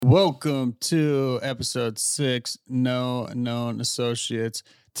Welcome to episode 6, No Known Associates.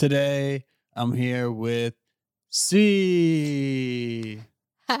 Today, I'm here with C.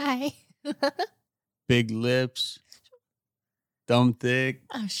 Hi. Big lips, dumb thick,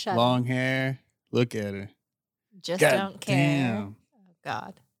 Oh, shut long up. hair. Look at her. Just God don't care. damn. Oh,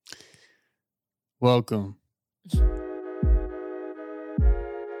 God. Welcome.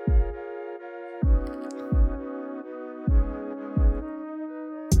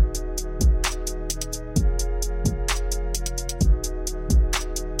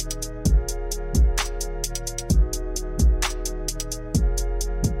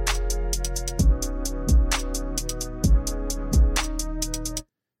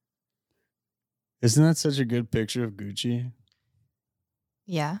 Isn't that such a good picture of Gucci?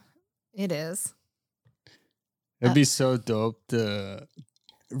 Yeah, it is. It'd be so dope to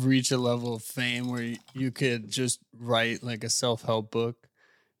reach a level of fame where you could just write like a self-help book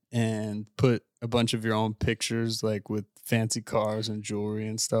and put a bunch of your own pictures like with fancy cars and jewelry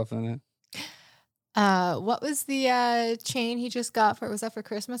and stuff in it. What was the chain he just got for? Was that for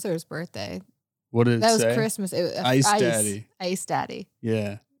Christmas or his birthday? What did it That say? was Christmas. It was Ice Daddy. Ice Daddy.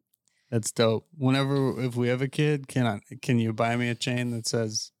 Yeah. That's dope. If we have a kid, can you buy me a chain that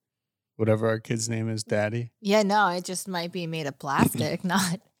says whatever our kid's name is, Daddy? Yeah, no, it just might be made of plastic,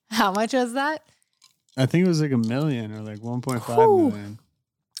 not. How much was that? I think it was like $1 million or like 1.5 Whew. million.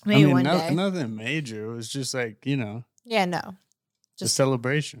 Maybe one day. Nothing major. It was just like, Yeah, no. a Just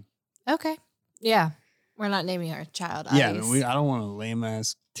celebration. okay. Yeah, we're not naming our child Ice. Yeah, I don't want a lame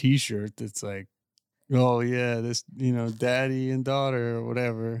ass T-shirt that's like, oh yeah, this daddy and daughter or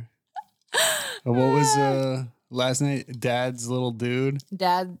whatever. Or what was last night? Dad's little dude.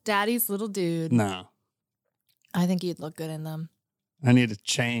 Daddy's little dude. No, I think you'd look good in them. I need a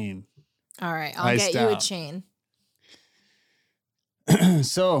chain. All right, I'll get you a chain.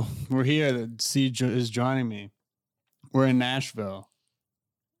 So we're here. C is joining me. We're in Nashville.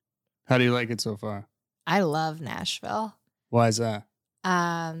 How do you like it so far? I love Nashville. Why is that?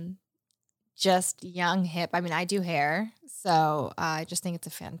 Just young, hip. I mean, I do hair, so I just think it's a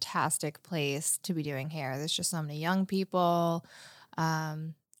fantastic place to be doing hair. There's just so many young people. I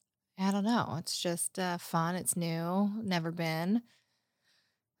don't know. It's just fun. It's new. Never been.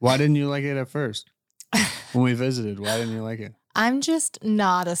 Why didn't you like it at first? When we visited, why didn't you like it? I'm just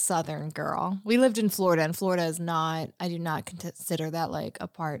not a Southern girl. We lived in Florida, and Florida is not, I do not consider that like a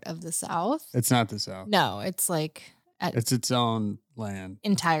part of the South. It's not the South. No, it's like... It's its own land.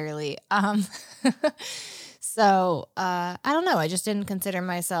 Entirely. So I don't know. I just didn't consider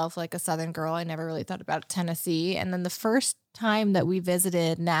myself like a Southern girl. I never really thought about Tennessee. And then the first time that we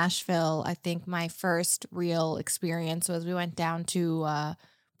visited Nashville, I think my first real experience was we went down to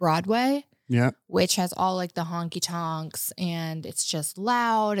Broadway. Yeah. Which has all like the honky tonks, and it's just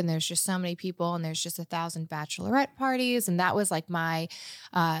loud, and there's just so many people, and there's just 1,000 bachelorette parties. And that was like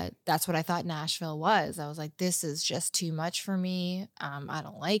that's what I thought Nashville was. I was like, this is just too much for me. I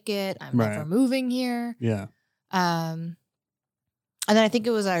don't like it. I'm never moving here. Yeah. And then I think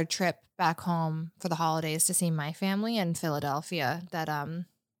it was our trip back home for the holidays to see my family in Philadelphia that I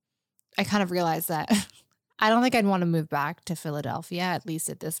kind of realized that I don't think I'd want to move back to Philadelphia, at least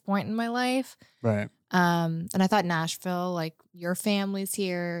at this point in my life. Right. And I thought Nashville, like your family's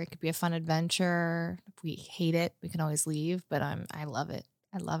here. It could be a fun adventure. If we hate it, we can always leave. But I love it.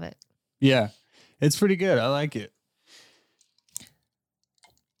 I love it. Yeah, it's pretty good. I like it.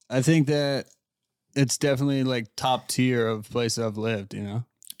 I think that it's definitely like top tier of place I've lived,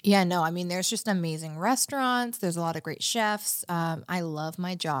 Yeah, no, I mean, there's just amazing restaurants. There's a lot of great chefs. I love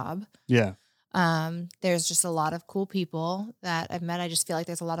my job. Yeah. There's just a lot of cool people that I've met. I just feel like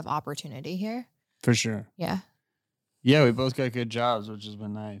there's a lot of opportunity here. For sure. Yeah. Yeah, we both got good jobs, which has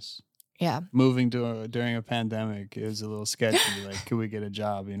been nice. Yeah. Moving during a pandemic is a little sketchy. Like, could we get a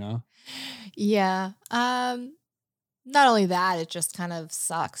job, Yeah. Not only that, it just kind of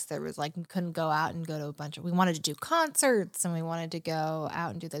sucks. There was like, we couldn't go out and go to we wanted to do concerts and we wanted to go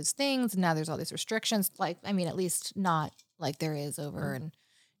out and do those things. And now there's all these restrictions. Like, I mean, at least not like there is over in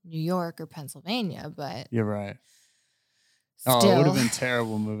New York or Pennsylvania, but you're right. Still. Oh, it would have been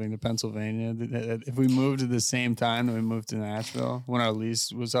terrible moving to Pennsylvania. If we moved at the same time that we moved to Nashville, when our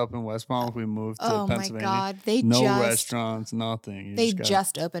lease was up in West Palm, if we moved to Pennsylvania, my God. No restaurants, nothing. They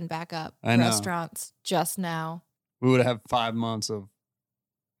just opened back up. I know. Restaurants just now. We would have 5 months of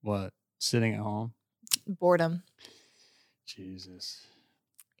what? Sitting at home? Boredom. Jesus.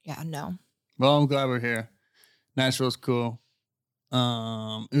 Yeah, no. Well, I'm glad we're here. Nashville's cool.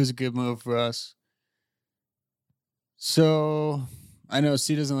 It was a good move for us. So I know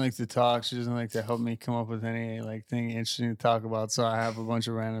C doesn't like to talk. She doesn't like to help me come up with any like thing interesting to talk about. So I have a bunch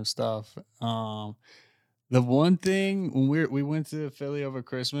of random stuff. The one thing when we went to Philly over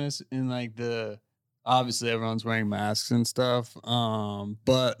Christmas and like obviously everyone's wearing masks and stuff.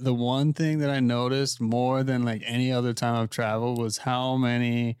 But the one thing that I noticed more than like any other time I've traveled was how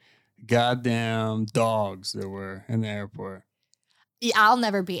many goddamn dogs there were in the airport. Yeah, I'll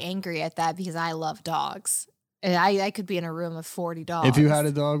never be angry at that because I love dogs. And I could be in a room of 40 dogs. If you had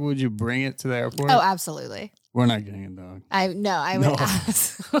a dog, would you bring it to the airport? Oh, absolutely. We're not getting a dog. I would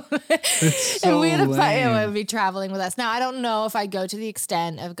ask. So and we had lame. would be traveling with us. Now, I don't know if I go to the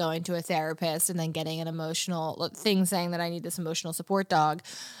extent of going to a therapist and then getting an emotional thing saying that I need this emotional support dog.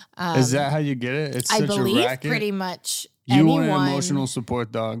 Is that how you get it? It's such I believe a racket. pretty much You want an emotional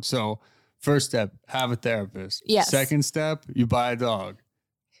support dog. So first step, have a therapist. Yes. Second step, you buy a dog.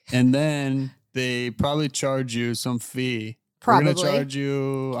 And then they probably charge you some fee. Probably. We're going to charge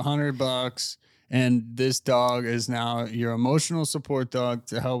you $100. And this dog is now your emotional support dog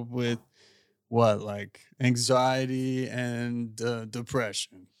to help with what, like anxiety and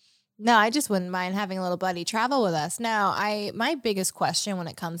depression. No, I just wouldn't mind having a little buddy travel with us. Now, my biggest question when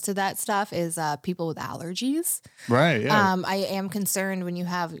it comes to that stuff is people with allergies. Right. Yeah. I am concerned when you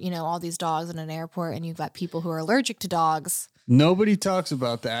have, all these dogs in an airport and you've got people who are allergic to dogs. Nobody talks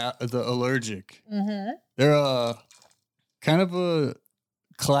about the allergic. Mm-hmm. They're kind of a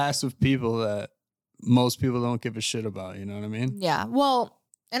class of people that most people don't give a shit about. You know what I mean? Yeah. Well,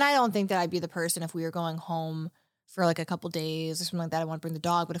 and I don't think that I'd be the person if we were going home for like a couple days or something like that. I want to bring the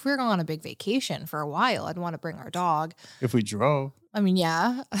dog. But if we were going on a big vacation for a while, I'd want to bring our dog. If we drove. I mean,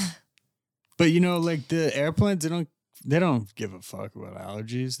 yeah. But like the airplanes, they don't give a fuck about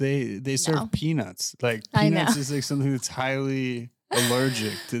allergies. They serve peanuts. Like peanuts is like something that's highly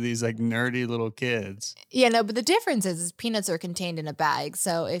allergic to these like nerdy little kids. Yeah, no, but the difference is peanuts are contained in a bag.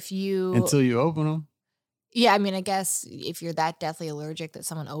 So if you until you open them. Yeah, I mean, I guess if you're that deathly allergic that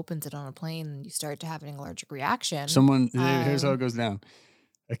someone opens it on a plane and you start to have an allergic reaction. Here's how it goes down.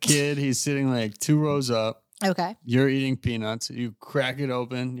 A kid, he's sitting like 2 rows up. Okay. You're eating peanuts. You crack it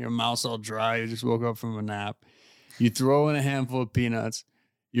open. Your mouth's all dry. You just woke up from a nap. You throw in a handful of peanuts.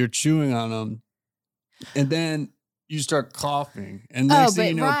 You're chewing on them. And then you start coughing. And next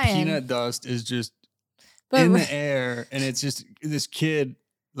thing you know, peanut dust is just in the air. And it's just this kid,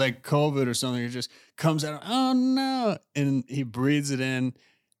 like COVID or something, it just comes out. Oh, no. And he breathes it in.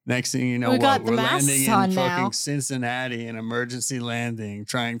 Next thing you know, we're landing in fucking Cincinnati, an emergency landing,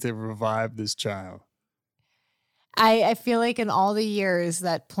 trying to revive this child. I feel like in all the years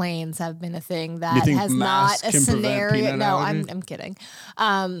that planes have been a thing, that has not a scenario. No, I'm kidding.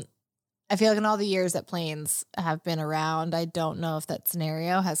 I feel like in all the years that planes have been around, I don't know if that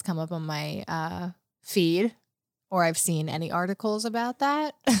scenario has come up on my feed or I've seen any articles about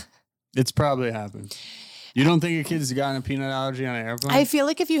that. It's probably happened. You don't think a kid's gotten a peanut allergy on an airplane? I feel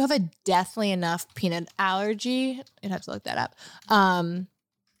like if you have a deathly enough peanut allergy, you'd have to look that up.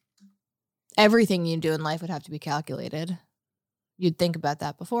 Everything you do in life would have to be calculated. You'd think about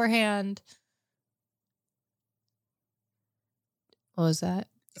that beforehand. What was that?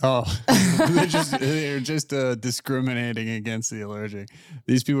 Oh, they're just discriminating against the allergic.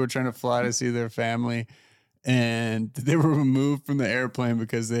 These people were trying to fly to see their family, and they were removed from the airplane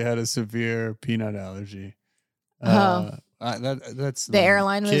because they had a severe peanut allergy. That's the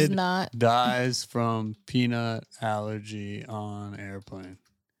airline was not dies from peanut allergy on airplane.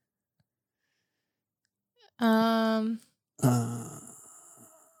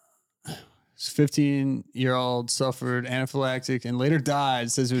 15-year-old suffered anaphylactic and later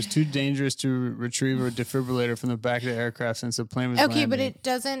died. Says it was too dangerous to retrieve a defibrillator from the back of the aircraft since the plane was landing. But it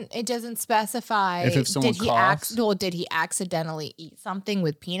doesn't specify if someone coughs. Did he accidentally eat something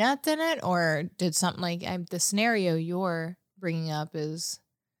with peanuts in it, or did something like the scenario you're bringing up is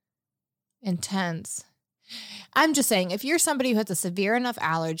intense. I'm just saying, if you're somebody who has a severe enough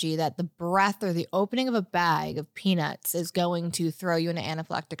allergy that the breath or the opening of a bag of peanuts is going to throw you into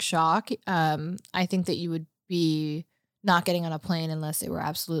anaphylactic shock, I think that you would be not getting on a plane unless they were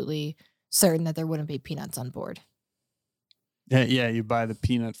absolutely certain that there wouldn't be peanuts on board. Yeah, you buy the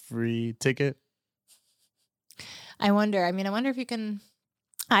peanut-free ticket. I wonder if you can.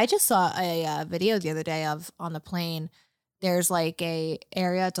 I just saw a video the other day of on the plane. There's like a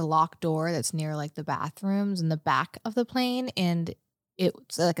area, it's a locked door that's near like the bathrooms in the back of the plane. And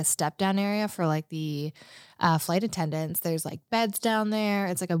it's like a step down area for like the flight attendants. There's like beds down there.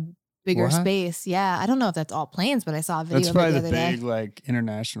 It's like a bigger space. Yeah. I don't know if that's all planes, but I saw a video. That's probably the big like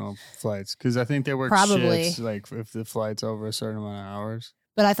international flights. Cause I think they work shifts like if the flight's over a certain amount of hours.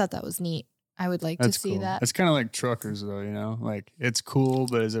 But I thought that was neat. I would like That's to see cool. that. It's kind of like truckers, though, you know? Like, it's cool,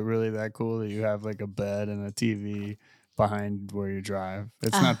 but is it really that cool that you have like a bed and a TV behind where you drive?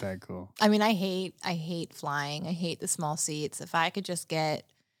 It's not that cool. I mean, I hate flying. I hate the small seats. If I could just get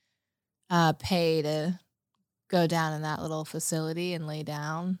pay to go down in that little facility and lay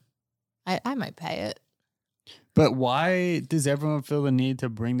down, I might pay it. But why does everyone feel the need to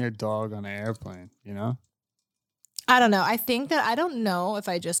bring their dog on an airplane, you know? I don't know. I think that I don't know if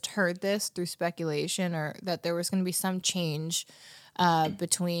I just heard this through speculation or that there was going to be some change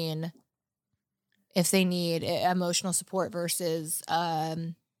between if they need emotional support versus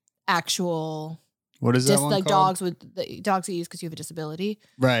actual. What is that just one like called? dogs that use because you have a disability.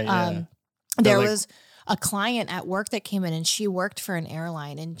 Right. Yeah. There was a client at work that came in and she worked for an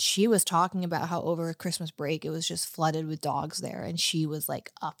airline and she was talking about how over Christmas break it was just flooded with dogs there and she was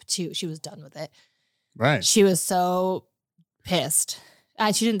like she was done with it. Right. She was so pissed.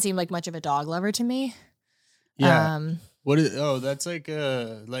 She didn't seem like much of a dog lover to me. Yeah. What is? Oh, that's like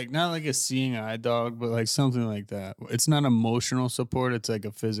not like a seeing eye dog, but like something like that. It's not emotional support. It's like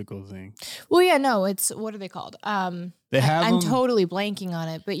a physical thing. Well, yeah, no. It's what are they called? They have. I'm totally blanking on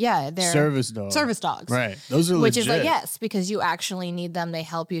it, but yeah, they're service dogs. Service dogs, right? Those are which legit. is like yes, because you actually need them. They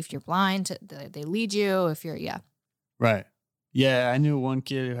help you if you're blind. They lead you if you're right. Yeah, I knew one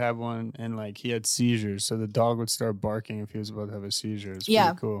kid who had one, and like he had seizures, so the dog would start barking if he was about to have a seizure. It's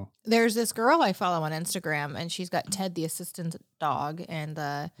pretty cool. There's this girl I follow on Instagram, and she's got Ted the assistant dog, and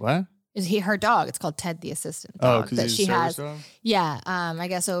what is her dog? It's called Ted the assistant dog. Oh, because she has. Dog? Yeah, I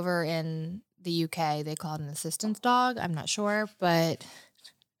guess over in the UK they call it an assistance dog. I'm not sure, but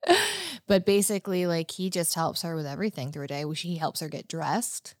basically, like he just helps her with everything through a day. He helps her get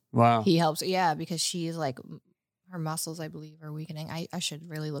dressed. Wow. He helps, because she's like. Her muscles, I believe, are weakening. I should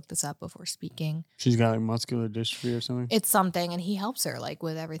really look this up before speaking. She's got like muscular dystrophy or something? It's something, and he helps her like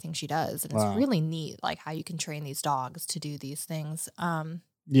with everything she does. And it's really neat, like how you can train these dogs to do these things.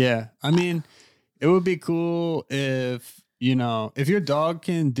 Yeah. I mean, it would be cool if your dog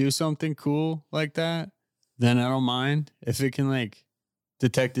can do something cool like that, then I don't mind. If it can like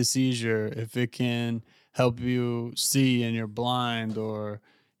detect a seizure, if it can help you see and you're blind, or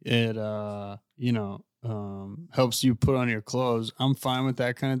it helps you put on your clothes, I'm fine with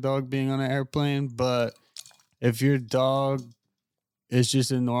that kind of dog being on an airplane. But if your dog is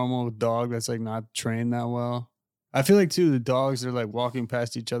just a normal dog that's like not trained that well, I feel like too the dogs are like walking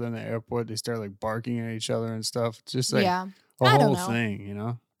past each other in the airport, they start like barking at each other and stuff. It's just like a whole thing, you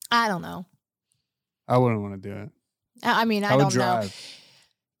know? I don't know. I wouldn't want to do it. I mean, I don't know.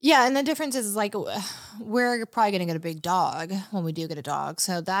 Yeah, and the difference is like we're probably going to get a big dog when we do get a dog.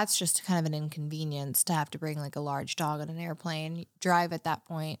 So that's just kind of an inconvenience to have to bring like a large dog on an airplane, drive at that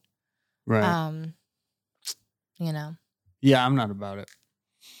point. Right. Yeah, I'm not about it.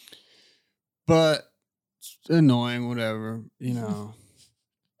 But it's annoying, whatever,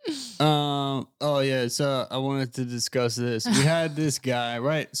 oh yeah, so I wanted to discuss this. We had this guy,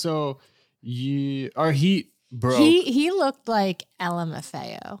 right? So our heat broke. He looked like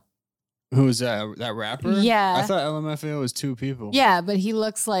LMFAO. Who was that? That rapper? Yeah. I thought LMFAO was two people. Yeah, but he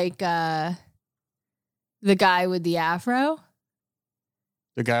looks like the guy with the afro.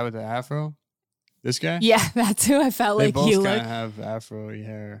 The guy with the afro? This guy? Yeah, that's who I felt they like both he kind looked. Of have afro-y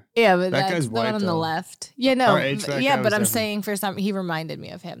hair. Yeah, but that that's guy's the white, one on though. the left. Yeah, no. Yeah, but I'm saying for some, he reminded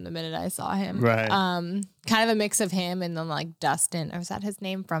me of him the minute I saw him. Right. Kind of a mix of him and then like Dustin. Or was that his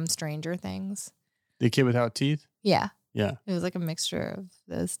name from Stranger Things? The kid without teeth? Yeah. Yeah. It was like a mixture of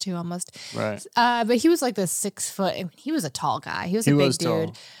those two almost. Right. But he was like the 6 foot. I mean, he was a tall guy. He was a big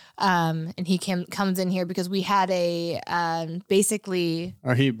dude. Tall. And he comes in here because we had a basically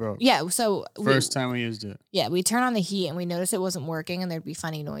our heat broke. Yeah, so first time we used it. Yeah, we turn on the heat and we noticed it wasn't working and there'd be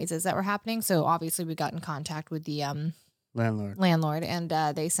funny noises that were happening. So obviously we got in contact with the landlord and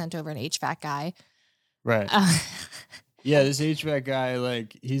they sent over an HVAC guy. Right. Yeah, this HVAC guy,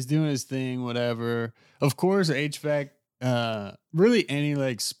 like he's doing his thing, whatever. Of course, HVAC. Really any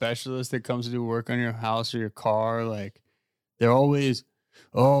like specialist that comes to do work on your house or your car, like they're always,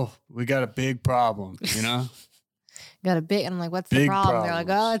 oh, we got a big problem, Got a big, and I'm like, what's big the problem? problems.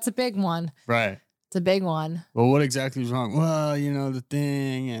 They're like, oh, it's a big one. Right. It's a big one. Well, what exactly is wrong? Well, the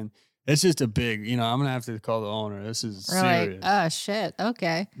thing, and it's just a big, I'm going to have to call the owner. This is serious. Like, oh, shit.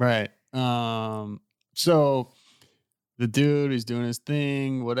 Okay. Right. So the dude is doing his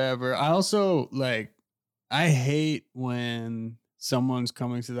thing, whatever. I also I hate when someone's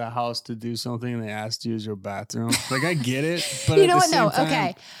coming to the house to do something and they asked to use your bathroom. Like, I get it, but You at know the what? same No, time,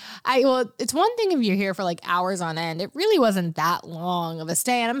 okay. Well, it's one thing if you're here for like hours on end. It really wasn't that long of a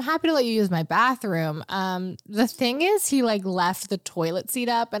stay, and I'm happy to let you use my bathroom. The thing is, he like left the toilet seat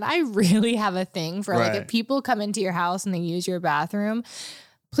up, and I really have a thing for like Right. if people come into your house and they use your bathroom,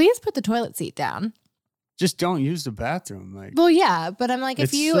 please put the toilet seat down. just don't use the bathroom. Like, Well, yeah, but I'm like,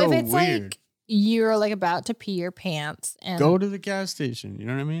 if It's so it's weird. like you're like about to pee your pants and go to the gas station. You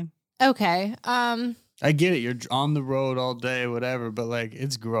know what I mean? okay, I get it. You're on the road all day, whatever, but like,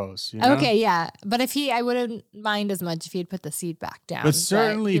 it's gross. You know? okay, yeah. But if I wouldn't mind as much if he'd put the seat back down. But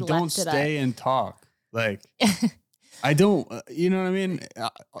certainly he don't left it up. stay and talk. Like, I don't, you know what I mean?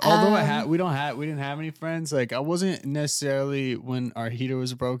 Although we didn't have any friends. Like, I wasn't necessarily, when our heater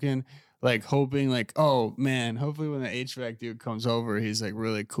was broken, like hoping like, oh man, hopefully when the HVAC dude comes over, he's like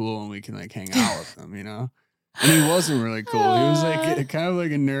really cool and we can like hang out with him, you know? And he wasn't really cool. He was like kind of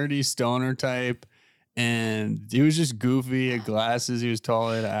like a nerdy stoner type. And he was just goofy. He had glasses. He was tall,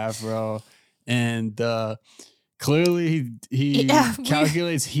 he had an afro. And clearly he Yeah,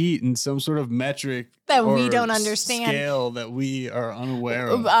 calculates heat in some sort of metric That we or don't understand. scale that we are unaware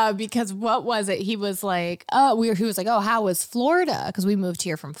of. Because what was it? He was like, he was like, oh, how was Florida? Because we moved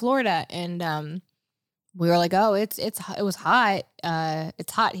here from Florida, and we were like, oh, it was hot.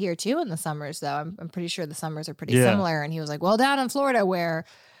 It's hot here too in the summers, though. I'm pretty sure the summers are pretty Yeah. similar. And he was like, well, down in Florida where,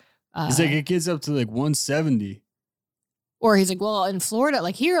 He's like, it gets up to like 170. or he's like, well, in Florida,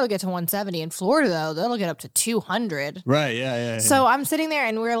 like here it'll get to 170. In Florida, though, that'll get up to 200. Right. Yeah. So I'm sitting there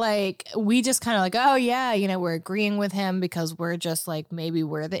and we're like, we just kind of like, oh yeah, we're agreeing with him because we're just like, maybe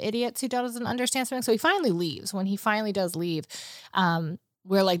we're the idiots who doesn't understand something. So he finally leaves. When he finally does leave,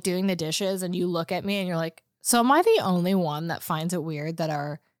 we're like doing the dishes and you look at me and you're like, so am I the only one that finds it weird that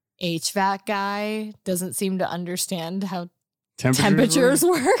our HVAC guy doesn't seem to understand how temperatures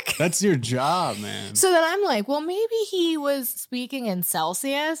work? That's your job, man. So then I'm like, well, maybe he was speaking in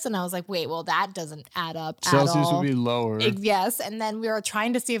Celsius. And I was like, wait, well, that doesn't add up Celsius at all. would be lower. Yes. And then we were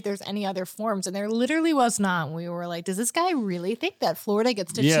trying to see if there's any other forms. And there literally was not. We were like, does this guy really think that Florida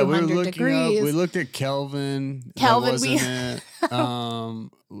gets to 200 we were looking degrees? up. We looked at Kelvin. Kelvin, that wasn't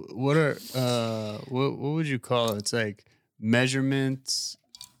it. What would you call it? It's like measurements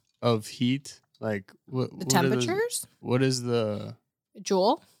of heat. Like the temperatures? What is the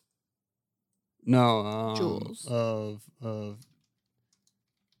Joule? no Joules. of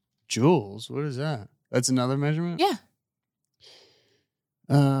joules? What is that? That's another measurement? Yeah.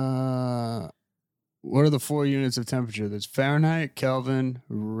 What are the 4 units of temperature? There's Fahrenheit, Kelvin,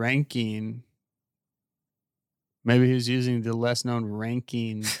 Rankine. Maybe he was using the less known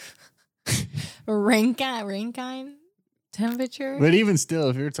Rankine. Rankine temperature? But even still,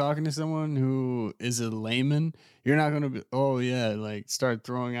 if you're talking to someone who is a layman, you're not going to be, oh yeah, like start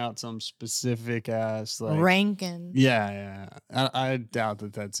throwing out some specific ass like Rankin. Yeah. I doubt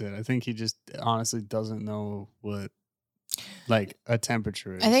that that's it. I think he just honestly doesn't know what like a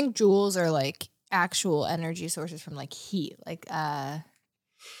temperature is. I think joules are like actual energy sources from like heat. Like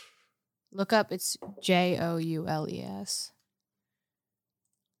look up, it's JOULES.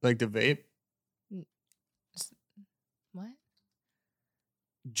 Like the vape? What?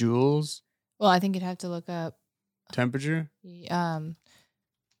 Joules? Well, I think you'd have to look up Temperature?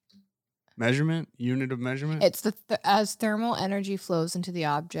 Measurement? Unit of measurement? it's as thermal energy flows into the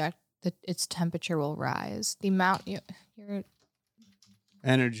object, its temperature will rise. The amount you're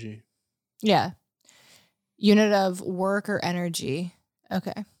Energy. yeah. Unit of work or energy.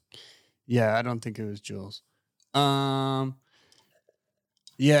 Okay. Yeah, I don't think it was joules.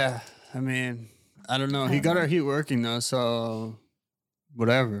 Yeah, I mean, I don't know. He got our heat working though, so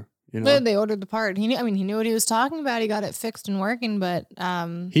whatever. You know, But they ordered the part. He knew what he was talking about. He got it fixed and working, but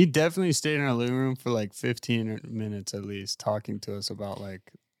he definitely stayed in our living room for like 15 minutes at least, talking to us about like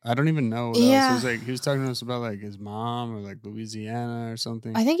I don't even know what else. It was like he was talking to us about like his mom or like Louisiana or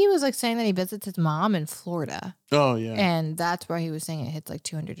something. I think he was like saying that he visits his mom in Florida. Oh yeah, And that's why he was saying it hits like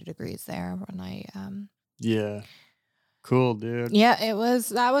 200 degrees there when I yeah, cool, dude. yeah, that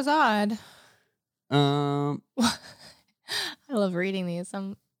was odd. I love reading these.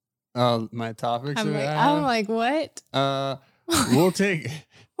 my topics. I'm like, what? We'll take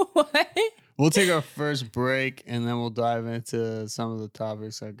What? we'll take our first break and then we'll dive into some of the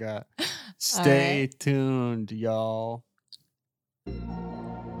topics I got. Stay tuned, y'all.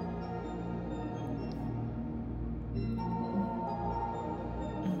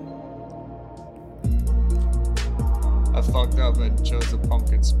 I fucked up and chose the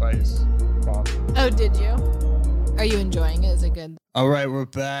pumpkin spice coffee. Oh, did you? Are you enjoying it? Is it good? All right, we're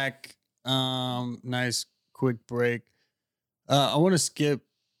back. Nice quick break. I want to skip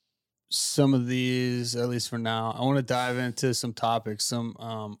some of these, at least for now. I want to dive into some topics, some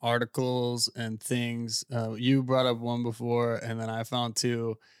articles and things. You brought up one before, and then I found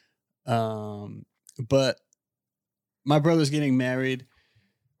two. But my brother's getting married,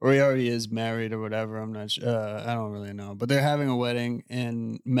 or he already is married, or whatever. I'm not sure. I don't really know. But they're having a wedding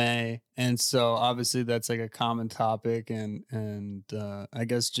in May, and so obviously that's like a common topic. And I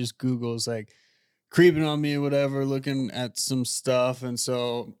guess just Google's like creeping on me or whatever, looking at some stuff, and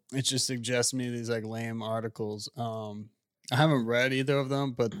so it just suggests me these like lame articles. I haven't read either of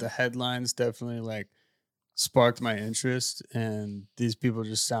them, but the headlines definitely like sparked my interest, and these people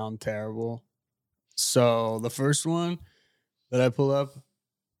just sound terrible. So the first one that I pull up: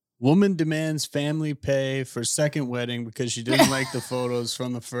 woman demands family pay for second wedding because she didn't like the photos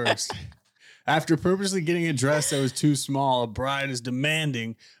from the first. After purposely getting a dress that was too small, a bride is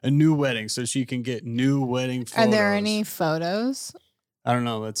demanding a new wedding so she can get new wedding photos. Are there any photos? I don't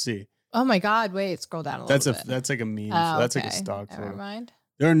know. Let's see. Oh my God! Wait, scroll down a little bit. That's like a meme. Oh, That's okay. like a stock Never photo. mind.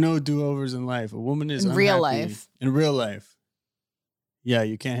 There are no do-overs in life. A woman is In real unhappy. life. In real life. Yeah,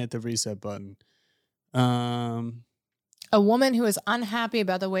 you can't hit the reset button. A woman who is unhappy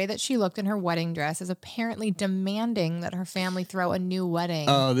about the way that she looked in her wedding dress is apparently demanding that her family throw a new wedding.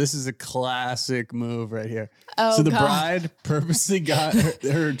 Oh, this is a classic move right here. Oh, so the God. bride purposely got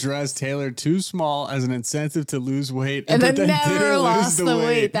her dress tailored too small as an incentive to lose weight, and but then never didn't lost lose the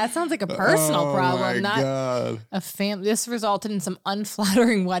weight. That sounds like a personal problem, not God. a family. This resulted in some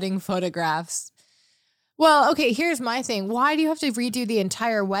unflattering wedding photographs. Well, okay, here's my thing. Why do you have to redo the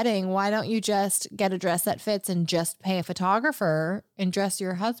entire wedding? Why don't you just get a dress that fits and just pay a photographer and dress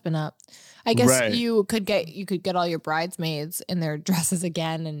your husband up? I guess Right. you could get all your bridesmaids in their dresses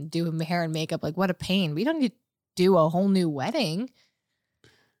again and do hair and makeup. Like, what a pain. We don't need to do a whole new wedding.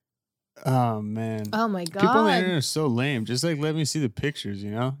 Oh man. Oh my God. People on the internet are so lame. Just like let me see the pictures, you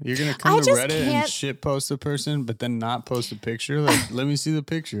know? You're gonna I come to just Reddit can't- and shit post a person, but then not post a picture. Like, let me see the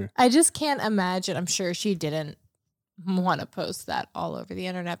picture. I just can't imagine. I'm sure she didn't want to post that all over the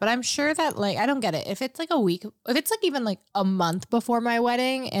internet, but I'm sure that, like, I don't get it. If it's like a week, if it's like even like a month before my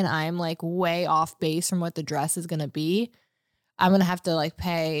wedding and I'm like way off base from what the dress is going to be, I'm going to have to like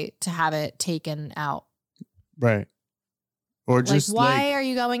pay to have it taken out. Right. Or just like, why like, are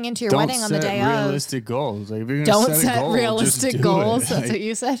you going into your don't wedding on the set day realistic goals. Like if you're of? gonna Don't set a set goal, realistic just do goals. it. That's Like, what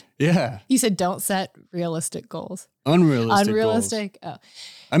you said. yeah. You said don't set realistic goals. Unrealistic. Unrealistic. Goals. Oh,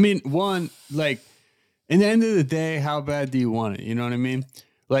 I mean, one, like, in the end of the day, how bad do you want it? You know what I mean?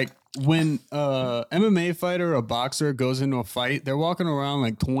 Like when MMA fighter or a boxer goes into a fight, they're walking around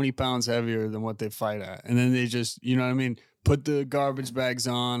like 20 pounds heavier than what they fight at. And then they just, you know what I mean? Put the garbage bags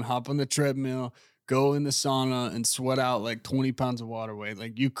on, hop on the treadmill, go in the sauna and sweat out like 20 pounds of water weight.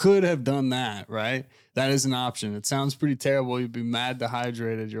 Like you could have done that, right? That is an option. It sounds pretty terrible. You'd be mad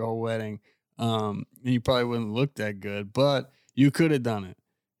dehydrated your whole wedding. And you probably wouldn't look that good, but you could have done it.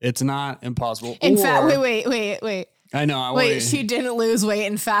 It's not impossible. in fact, wait. I know. Wait, she didn't lose weight.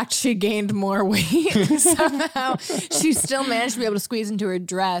 In fact, she gained more weight. Somehow she still managed to be able to squeeze into her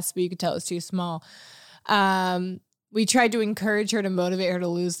dress, but you could tell it was too small. We tried to encourage her to motivate her to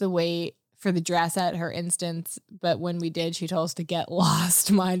lose the weight for the dress at her instance. But when we did, she told us to get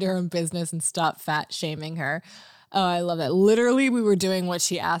lost, mind her own business, and stop fat shaming her. Oh, I love that. Literally, we were doing what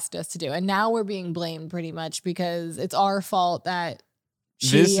she asked us to do. And now we're being blamed pretty much because it's our fault that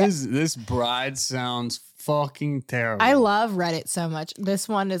this bride sounds fucking terrible. I love Reddit so much. This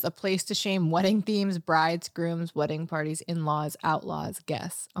one is a place to shame wedding themes, brides, grooms, wedding parties, in-laws, outlaws,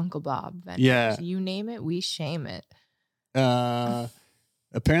 guests, Uncle Bob, vendors. Yeah. You name it, we shame it.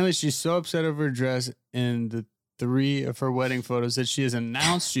 Apparently she's so upset over her dress in the 3 of her wedding photos that she has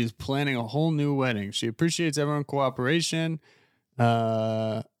announced she is planning a whole new wedding. She appreciates everyone's cooperation.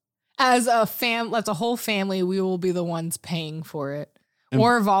 As a whole family, we will be the ones paying for it.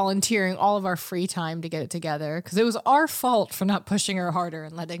 Or volunteering all of our free time to get it together. Because it was our fault for not pushing her harder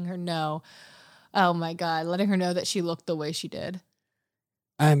and letting her know. Oh my God, letting her know that she looked the way she did.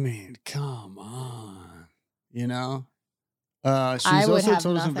 I mean, come on. You know? She's also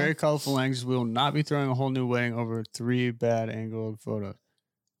told us in very colorful language we will not be throwing a whole new wedding over 3 bad angled photos.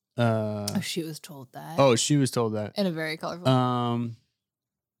 She was told that. Oh, she was told that. In a very colorful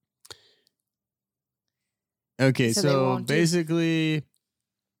Okay, so basically...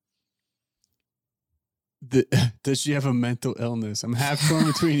 does she have a mental illness? I'm half torn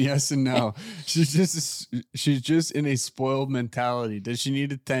between yes and no. She's just in a spoiled mentality. Does she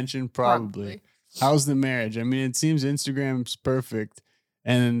need attention? Probably. How's the marriage? I mean, it seems Instagram's perfect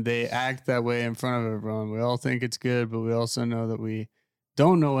and they act that way in front of everyone. We all think it's good, but we also know that we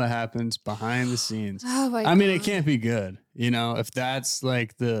don't know what happens behind the scenes. Oh my I mean, God. it can't be good. You know, if that's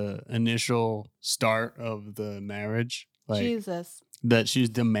like the initial start of the marriage, like Jesus. that she's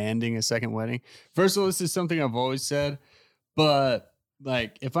demanding a second wedding. First of all, this is something I've always said, but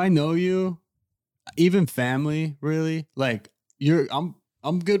like if I know you, even family, really, like I'm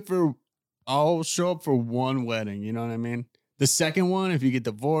good for I'll show up for one wedding, you know what I mean? The second one, if you get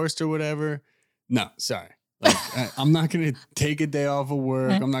divorced or whatever, no, sorry. Like I'm not gonna take a day off of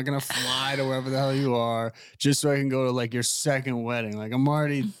work. I'm not gonna fly to wherever the hell you are just so I can go to like your second wedding. Like I'm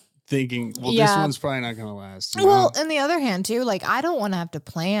already thinking, well, this one's probably not gonna last. You know? Well, on the other hand, too, like I don't want to have to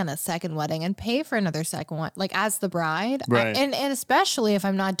plan a second wedding and pay for another second one, like as the bride, right? And especially if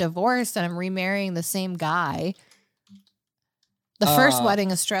I'm not divorced and I'm remarrying the same guy. The first wedding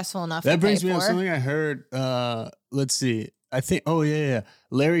is stressful enough. That brings me up something I heard. Let's see. I think. Oh yeah.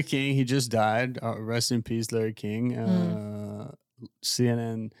 Larry King. He just died. Rest in peace, Larry King.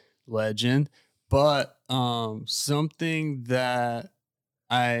 CNN legend. But something that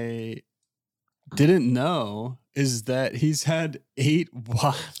I didn't know is that he's had 8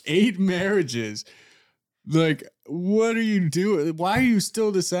 marriages. Like, what are you doing? Why are you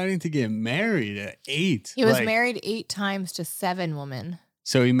still deciding to get married at 8? He was married 8 times to 7 women.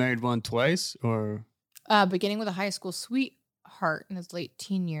 So he married one twice, or beginning with a high school sweetheart in his late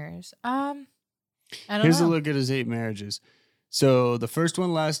teen years. I don't know. Here's a look at his 8 marriages. So the first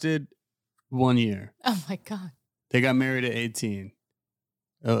one lasted 1 year. Oh my God. They got married at 18.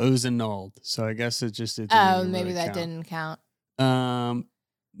 Oh, it was annulled. So I guess it just didn't maybe really that count. didn't count.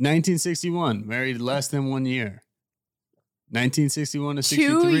 1961, married less than 1 year. 1961 to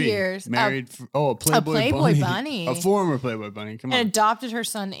 63. 2 years. Married a Playboy bunny. A former Playboy bunny. Come on. And adopted her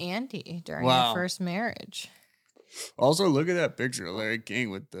son Andy during their first marriage. Also, look at that picture of Larry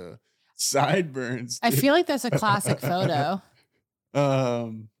King with the sideburns. I feel like that's a classic photo.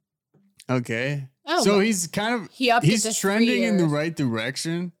 Okay. Oh, so he's kind of he's trending in the right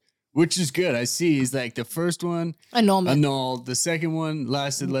direction, which is good. I see. He's like the first one annulled. The second one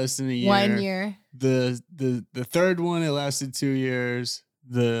lasted less than a year. 1 year. The third one, it lasted 2 years.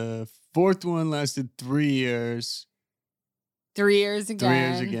 The fourth one lasted 3 years. 3 years again. 3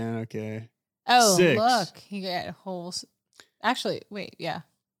 years again. Okay. Oh, 6. Look, he got a whole. Actually, wait, yeah,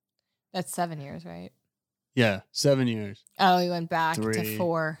 that's 7 years, right? Yeah, 7 years. Oh, he went back 3, to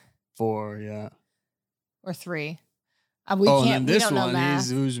 4. 4, yeah. Or 3. And then this one,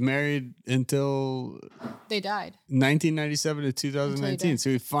 he was married until they died. 1997 to 2019. So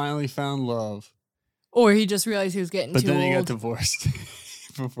he finally found love. Or he just realized he was getting too old. But then he got divorced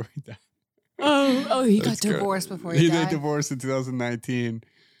before he died. Oh, he got divorced before he died. He got divorced in 2019.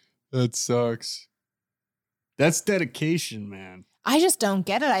 That sucks. That's dedication, man. I just don't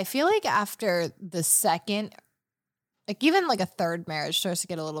get it. I feel like after the second, like even like a third marriage starts to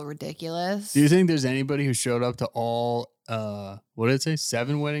get a little ridiculous. Do you think there's anybody who showed up to all, what did it say?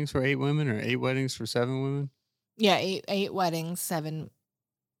 7 weddings for 8 women or 8 weddings for 7 women? Yeah, 8 weddings, 7.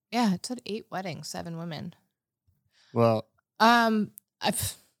 Yeah, it said 8 weddings, 7 women. Well,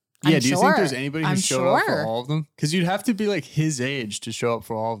 do you think there's anybody who showed up for all of them? Because you'd have to be like his age to show up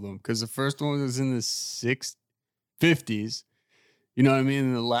for all of them. Because the first one was in the 50s. You know what I mean?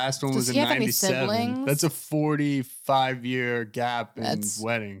 And the last one was in 97. That's a 45-year gap in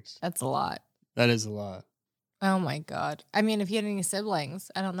weddings. That's a lot. That is a lot. Oh my God. I mean, if he had any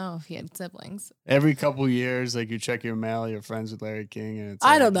siblings, I don't know if he had siblings. Every couple years, like you check your mail, you're friends with Larry King. And it's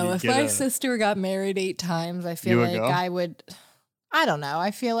I don't know. If my sister got married 8 times, I feel like I would. I don't know.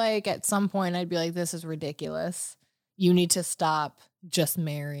 I feel like at some point I'd be like, this is ridiculous. You need to stop just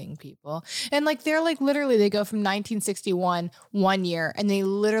marrying people. And like, they're like, literally, they go from 1961, 1 year, and they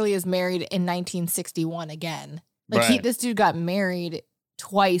literally is married in 1961 again. Like this dude got married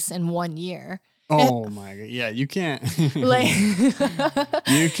twice in 1 year. Oh my God. Yeah, you can't. Like,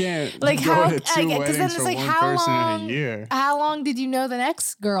 you can't like go how, to 2 weddings for like, one person in a year. How long did you know the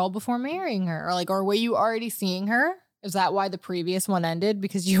next girl before marrying her? Or were you already seeing her? Is that why the previous one ended?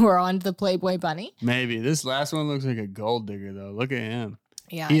 Because you were on the Playboy bunny? Maybe. This last one looks like a gold digger, though. Look at him.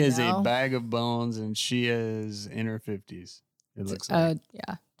 Yeah, he is a bag of bones, and she is in her 50s. It looks like.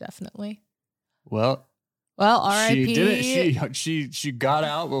 Yeah, definitely. Well, R.I.P. She did it. She got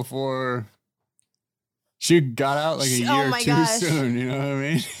out before. She got out like a year too soon. You know what I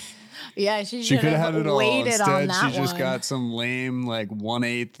mean? Yeah, she could have had it all. Instead, she just got some lame, like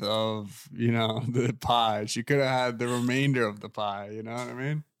 1/8 of, the pie. She could have had the remainder of the pie. You know what I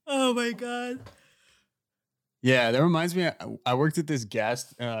mean? Oh my God. Yeah, that reminds me. I worked at this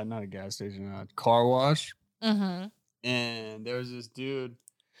not a gas station, car wash. Mm-hmm. And there was this dude.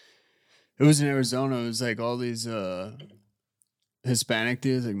 It was in Arizona. It was like all these Hispanic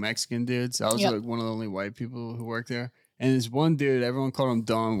dudes, like Mexican dudes. I was like one of the only white people who worked there. And this one dude, everyone called him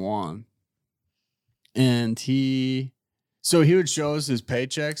Don Juan. And he would show us his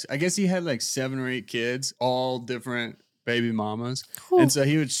paychecks. I guess he had like 7 or 8 kids, all different baby mamas. Cool. And so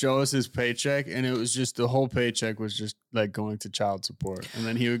he would show us his paycheck, and it was just the whole paycheck was just like going to child support. And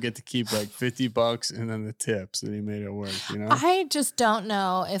then he would get to keep like $50 and then the tips, and he made it work, you know? I just don't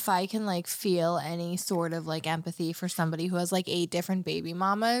know if I can like feel any sort of like empathy for somebody who has like 8 different baby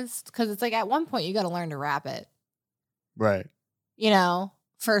mamas. Cause it's like at one point you got to learn to wrap it. Right. You know,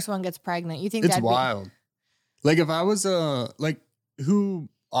 first one gets pregnant. You think It's that'd wild. Like if I was like who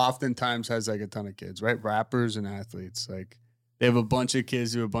oftentimes has like a ton of kids, right? Rappers and athletes, like they have a bunch of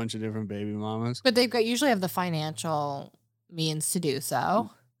kids to a bunch of different baby mamas. But they've got usually have the financial means to do so.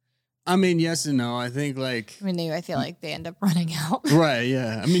 I mean, yes and no. I think like I feel like they end up running out. right,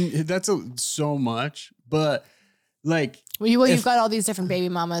 yeah. I mean, that's so much, but like you've got all these different baby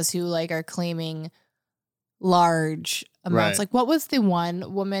mamas who like are claiming large amounts. Right. Like what was the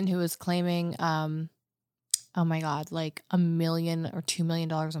one woman who was claiming oh my God, like $1 million or $2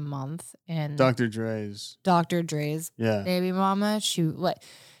 million a month in Dr. Dre's baby mama.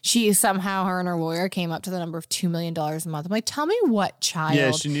 She somehow, her and her lawyer came up to the number of $2 million a month. I'm like, tell me what child.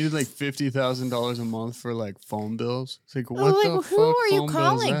 Yeah, she needed like $50,000 a month for like phone bills. It's like, what like, the who fuck are you phone bill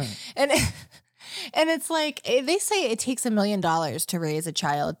calling? is that? And it's like, they say it takes $1 million to raise a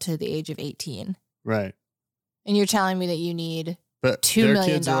child to the age of 18. Right. And you're telling me that you need but $2 million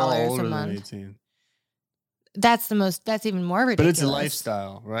kids are all older a than month. 18. That's even more ridiculous. But it's a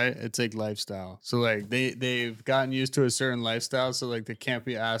lifestyle, right? It's like lifestyle. So like they've gotten used to a certain lifestyle, so like they can't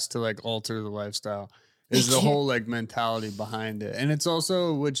be asked to like alter the lifestyle. Is the whole like mentality behind it. And it's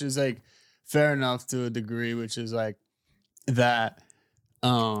also, which is like fair enough to a degree, which is like that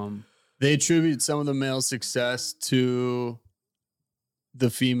they attribute some of the male success to the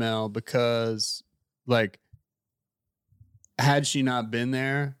female because like had she not been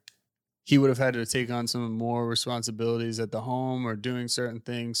there, he would have had to take on some more responsibilities at the home or doing certain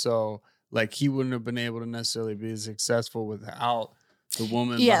things. So like he wouldn't have been able to necessarily be successful without the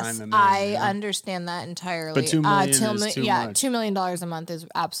woman behind the man. I understand that entirely. But $2 million is too much. $2 million a month is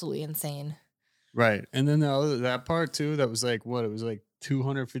absolutely insane. Right. And then that part too, that was like what? It was like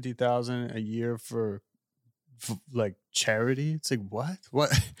 $250,000 a year for like charity. It's like, what?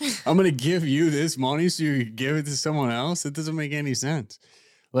 I'm going to give you this money so you can give it to someone else? It doesn't make any sense.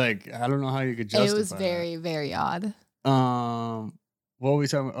 Like, I don't know how you could justify it. Was very, very odd. What were we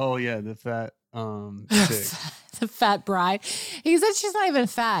talking about? Oh, yeah, the fat chick. The fat bride. He said she's not even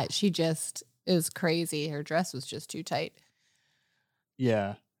fat. She just is crazy. Her dress was just too tight.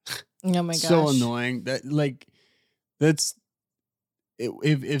 Yeah. Oh, my gosh. So annoying.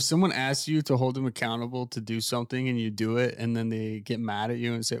 If someone asks you to hold them accountable to do something and you do it and then they get mad at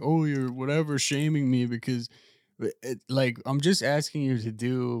you and say, oh, you're whatever, shaming me because... like I'm just asking you to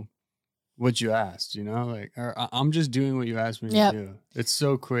do what you asked, you know, like I'm just doing what you asked me to do. It's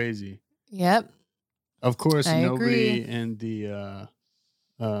so crazy. Yep. Of course, I nobody agree. in the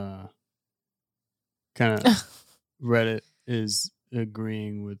kind of Reddit is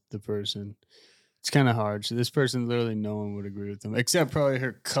agreeing with the person. It's kind of hard. So this person, literally no one would agree with them except probably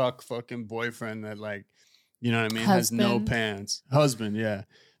her cuck fucking boyfriend that like, you know what I mean, husband. has no pants. Husband, yeah.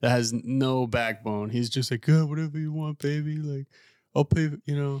 That has no backbone. He's just like, oh, whatever you want, baby. Like, I'll pay,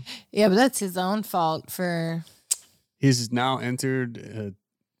 you know. Yeah, but that's his own fault for... He's now entered a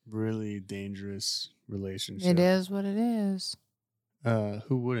really dangerous relationship. It is what it is.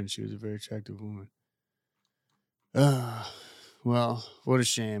 Who wouldn't? She was a very attractive woman. Well, what a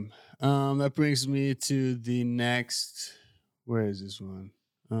shame. That brings me to the next... Where is this one?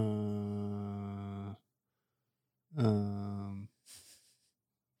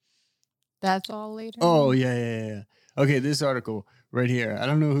 That's all later. Oh, yeah. Okay, this article right here. I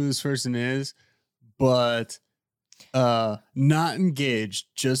don't know who this person is, but not engaged,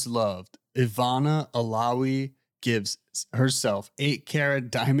 just loved. Ivana Alawi gives herself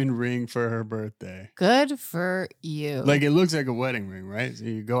 8-carat diamond ring for her birthday. Good for you. Like it looks like a wedding ring, right? So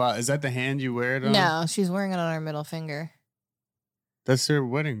you go out. Is that the hand you wear it on? No, she's wearing it on her middle finger. That's her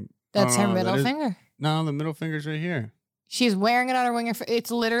wedding. That's her middle finger. No, the middle finger's right here. She's wearing it on her finger.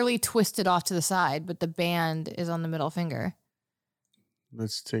 It's literally twisted off to the side, but the band is on the middle finger.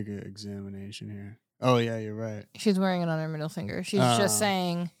 Let's take an examination here. Oh, yeah, you're right. She's wearing it on her middle finger. She's just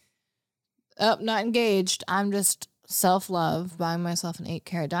saying, oh, not engaged. I'm just self-love, buying myself an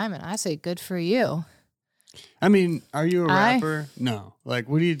 8-carat diamond. I say good for you. I mean, are you a rapper? No. Like,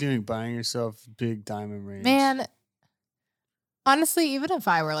 what are you doing buying yourself big diamond rings? Man, honestly, even if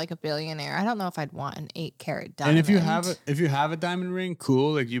I were like a billionaire, I don't know if I'd want an 8-carat diamond. And if you have a diamond ring,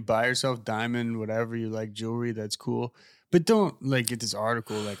 cool. Like you buy yourself diamond, whatever you like, jewelry, that's cool. But don't like get this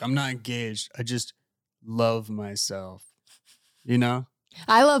article like I'm not engaged. I just love myself. You know?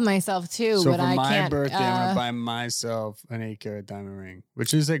 I love myself too, So but for I my can't. birthday, I'm gonna buy myself an 8-carat diamond ring,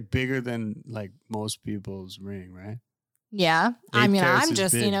 which is like bigger than like most people's ring, right? Yeah. I 8 mean, carats I'm is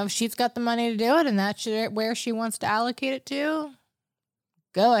just, big. if she's got the money to do it and that's where she wants to allocate it to,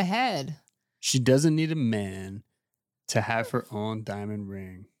 go ahead. She doesn't need a man to have her own diamond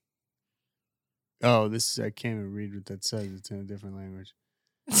ring. Oh, I can't even read what that says. It's in a different language.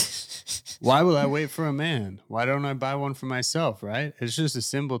 Why will I wait for a man? Why don't I buy one for myself, right? It's just a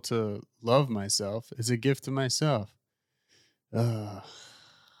symbol to love myself. It's a gift to myself. Ugh.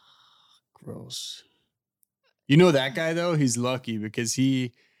 Gross. You know that guy, though? He's lucky because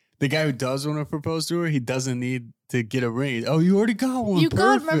the guy who does want to propose to her, he doesn't need to get a ring. Oh, you already got one.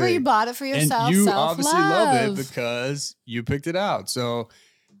 Remember you bought it for yourself. And you Self-love. obviously love it because you picked it out. So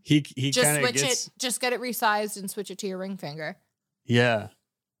he just kind of switch gets it. Just get it resized and switch it to your ring finger. Yeah.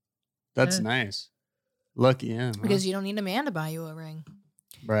 That's nice. Lucky him. Because you don't need a man to buy you a ring.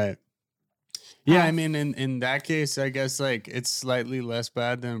 Right. Yeah, I mean, in that case, I guess like it's slightly less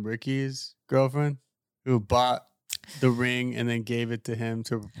bad than Ricky's girlfriend who bought the ring and then gave it to him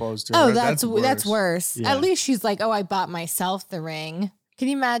to propose to her. Oh, that's worse. Yeah. At least she's like, oh, I bought myself the ring. Can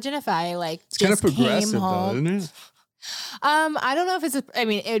you imagine if I like It's just kind of progressive, came home? though, isn't it? I don't know if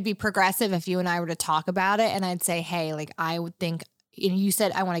it would be progressive if you and I were to talk about it and I'd say, hey, like I would think, you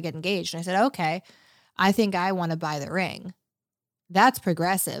said I want to get engaged. And I said, okay, I think I want to buy the ring. That's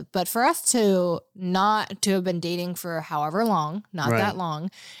progressive. But for us to not to have been dating for however long, not that long,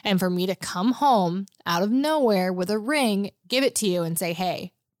 and for me to come home out of nowhere with a ring, give it to you and say,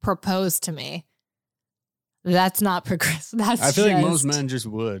 hey, propose to me. That's not progressive. I feel like most men just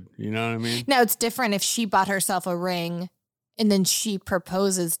would. You know what I mean? Now, it's different if she bought herself a ring and then she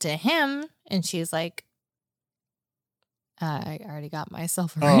proposes to him and she's like, I already got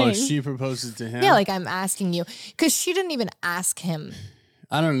myself a ring. Oh, she proposes to him? Yeah, like I'm asking you. Because she didn't even ask him.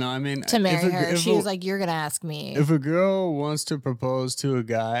 I don't know. I mean, to marry her. She was like, you're going to ask me. If a girl wants to propose to a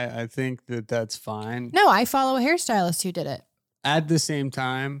guy, I think that that's fine. No, I follow a hairstylist who did it. At the same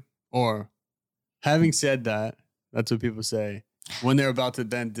time, or having said that, that's what people say. When they're about to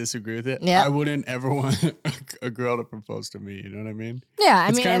then disagree with it, I wouldn't ever want a girl to propose to me. You know what I mean? Yeah,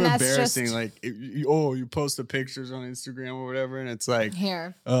 it's kind of embarrassing. Like, you post the pictures on Instagram or whatever, and it's like,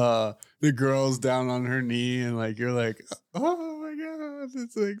 the girl's down on her knee, and like you're like, oh my god,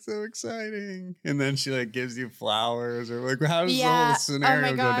 it's like so exciting. And then she like gives you flowers, or like, how does the whole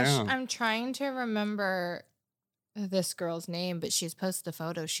scenario go down? I'm trying to remember this girl's name, but she's posted a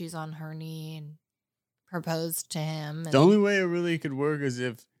photo. She's on her knee and proposed to him. The only way it really could work is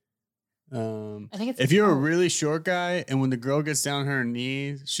if I think if you're a really short guy and when the girl gets down on her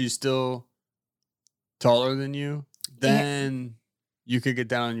knees, she's still taller than you, then you could get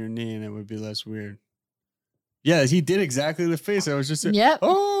down on your knee and it would be less weird. Yeah, he did exactly the face. I was just saying,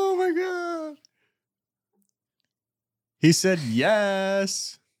 oh my god. He said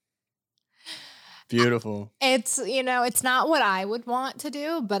yes. Beautiful. It's, it's not what I would want to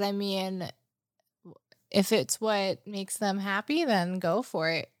do, but I mean, if it's what makes them happy, then go for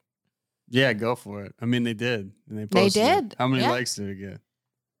it. Yeah, go for it. I mean, they did. And they posted did. It. How many likes did it get?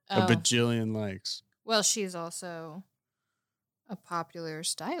 A bajillion likes. Well, she's also a popular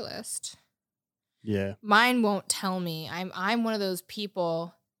stylist. Yeah. Mine won't tell me. I'm one of those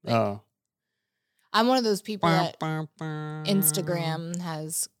people. I'm one of those people that Instagram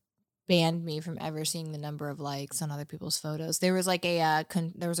has banned me from ever seeing the number of likes on other people's photos. There was like there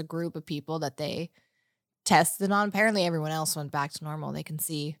was a group of people that they tested on. Apparently everyone else went back to normal. They can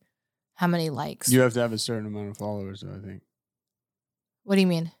see how many likes. You have to have a certain amount of followers, though, I think. What do you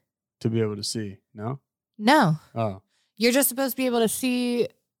mean? To be able to see, no? No. Oh. You're just supposed to be able to see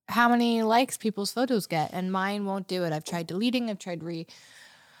how many likes people's photos get, and mine won't do it. I've tried deleting, I've tried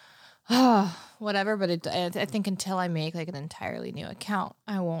whatever, but I think until I make like an entirely new account,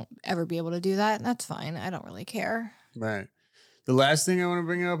 I won't ever be able to do that. And that's fine. I don't really care. Right. The last thing I want to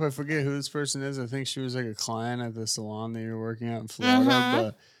bring up, I forget who this person is. I think she was like a client at the salon that you're working at in Florida.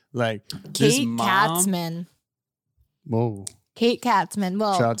 But like Kate Katzman. Whoa. Kate Katzman.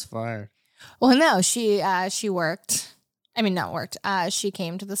 Well, shots fired. Well, no, she worked. I mean, not worked. She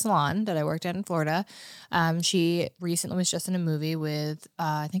came to the salon that I worked at in Florida. She recently was just in a movie with,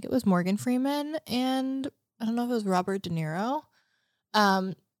 I think it was Morgan Freeman and I don't know if it was Robert De Niro.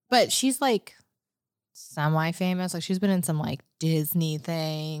 But she's like semi-famous. Like she's been in some like Disney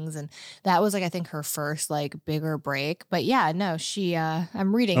things, and that was like I think her first like bigger break. But yeah, no, she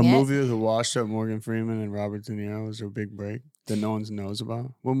I'm reading a movie with a washed up Morgan Freeman and Robert De Niro was her big break. that no one knows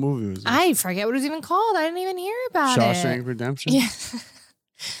about? What movie was it? I forget what it was even called. I didn't even hear about Shawshank it. Redemption? Yeah.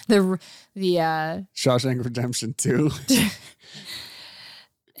 the Shawshank Redemption 2.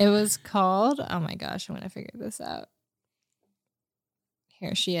 It was called, oh my gosh, I'm going to figure this out.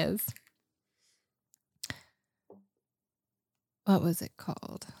 Here she is. What was it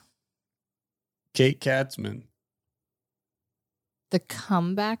called? Kate Katzman. The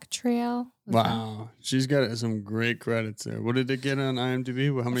Comeback Trail. Wow. She's got some great credits there. What did it get on IMDb?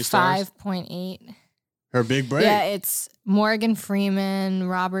 How many stars? 5.8. Her big break? Yeah, it's Morgan Freeman,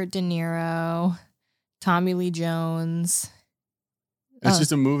 Robert De Niro, Tommy Lee Jones. It's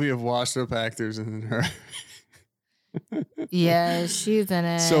just a movie of washed up actors and her. Yeah, she's in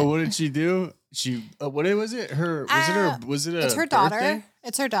it. So what did she do? She what was it? It's her daughter.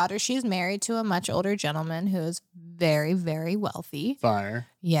 It's her daughter. She's married to a much older gentleman who is very, very wealthy. Fire.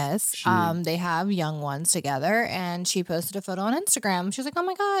 Yes. They have young ones together, and she posted a photo on Instagram. She was like, "Oh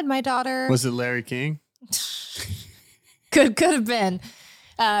my God, my daughter." Was it Larry King? could have been.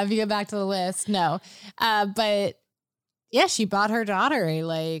 If you go back to the list, no. But yeah, she bought her daughter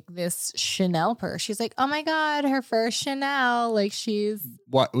this Chanel purse. She's like, "Oh my God, her first Chanel." Like she's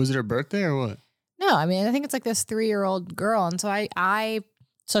what was it her birthday or what? No, I mean I think it's like this 3-year-old girl, and so I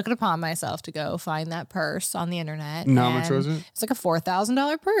took it upon myself to go find that purse on the internet. And how much was it? It's like a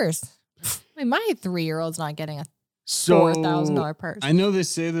 $4,000 purse. I mean, my 3-year-old's not getting a $4,000 purse. I know they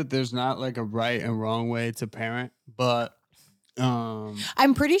say that there's not like a right and wrong way to parent, but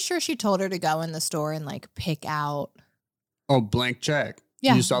I'm pretty sure she told her to go in the store and like pick out. Oh, Blank Check.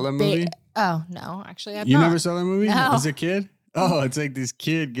 Yeah, you saw that movie? Oh no, actually, you never saw that movie No. as a kid. Oh, it's like this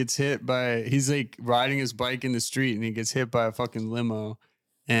kid gets hit by. He's like riding his bike in the street and he gets hit by a fucking limo,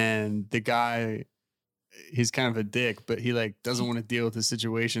 and the guy, he's kind of a dick, but he like doesn't want to deal with the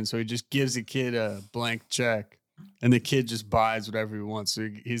situation, so he just gives the kid a blank check, and the kid just buys whatever he wants. So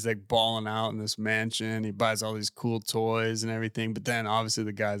he's like balling out in this mansion. He buys all these cool toys and everything, but then obviously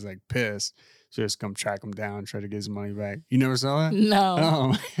the guy's like pissed. So just come track him down, try to get his money back. You never saw that? No.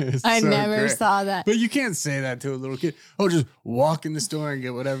 Oh, I so never great. saw that. But you can't say that to a little kid. Oh, just walk in the store and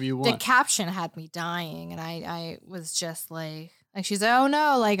get whatever you want. The caption had me dying, and I was just like she's like, "Oh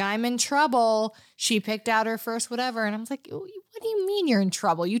no, like I'm in trouble. She picked out her first whatever," and I was like, "What do you mean you're in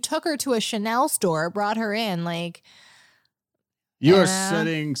trouble? You took her to a Chanel store, brought her in, like." You are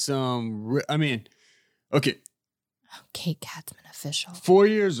setting some. I mean, okay. Kate Katzman official. 4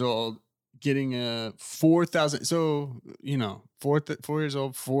 years old. Getting a $4,000, so 4 years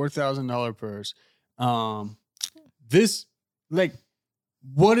old, $4,000 purse. This like,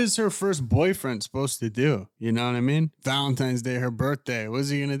 what is her first boyfriend supposed to do? You know what I mean? Valentine's Day, her birthday. What is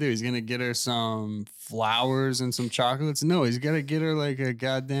he gonna do? He's gonna get her some flowers and some chocolates? No, he's gotta get her like a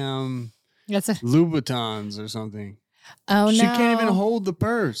goddamn Louboutins or something. Oh no, she can't even hold the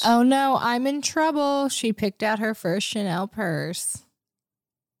purse. Oh no, I'm in trouble. She picked out her first Chanel purse.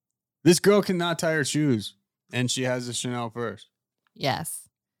 This girl cannot tie her shoes, and she has a Chanel purse. Yes.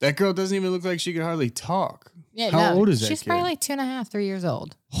 That girl doesn't even look like she could hardly talk. Yeah, How old is that She's kid? probably like 2.5, 3 years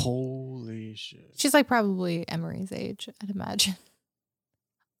old. Holy shit. She's like probably Emery's age, I'd imagine.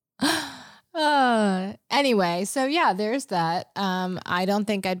 Anyway, so yeah, there's that. I don't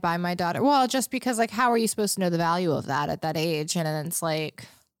think I'd buy my daughter. Well, just because like, how are you supposed to know the value of that at that age? And then it's like...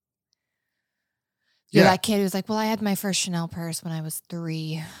 You're that kid who's like, well, I had my first Chanel purse when I was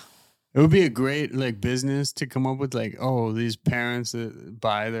 3. It would be a great like business to come up with like, oh, these parents that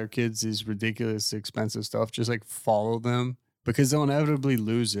buy their kids these ridiculous expensive stuff, just like follow them because they'll inevitably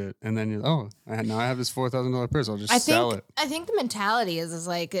lose it. And then now I have this $4,000 purse. I'll just sell it. I think the mentality is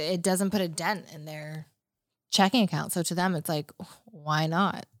like, it doesn't put a dent in their checking account. So to them, it's like, why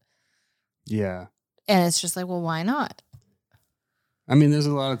not? Yeah. And it's just like, well, why not? I mean, there's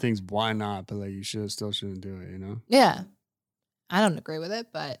a lot of things. Why not? But like, you still shouldn't do it, you know? Yeah. I don't agree with it,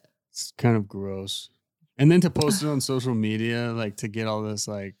 but it's kind of gross. And then to post it on social media, like to get all this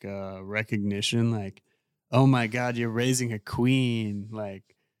like recognition, like, oh my God, you're raising a queen.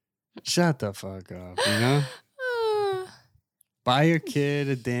 Like, shut the fuck up, you know? Buy your kid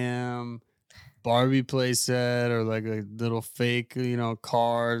a damn Barbie play set or like a little fake,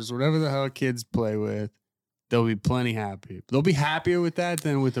 cars, whatever the hell kids play with. They'll be plenty happy. They'll be happier with that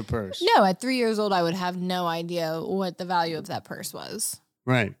than with a purse. No, at 3 years old, I would have no idea what the value of that purse was.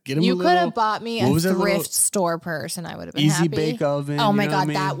 Right. Get him you could have bought me a thrift store purse and I would have been easy happy. Bake Oven. Oh my God,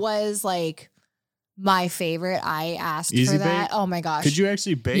 that was like my favorite. I asked Easy for that. Bake? Oh my gosh. Could you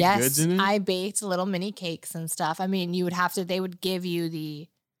actually bake goods in it? I baked little mini cakes and stuff. I mean, they would give you the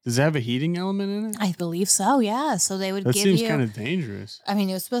Does it have a heating element in it? I believe so, yeah. So they would That give seems you. kind of dangerous. I mean,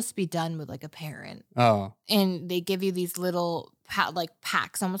 it was supposed to be done with like a parent, Oh, and they give you these little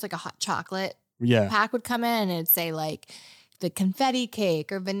packs, almost like a hot chocolate yeah. pack would come in, and it'd say like the confetti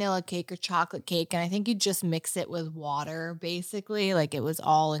cake or vanilla cake or chocolate cake, and I think you just mix it with water, basically. Like it was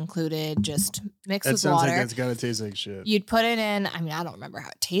all included, just mixed That with sounds water. like that's gotta taste like shit. You'd put it in, I mean, I don't remember how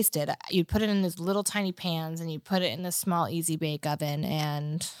it tasted. You'd put it in these little tiny pans and you'd put it in this small easy bake oven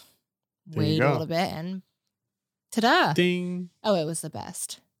and There you wait a go. little bit and ta-da. Ding. Oh, it was the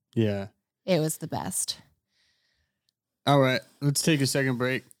best. Yeah. It was the best. All right. Let's take a second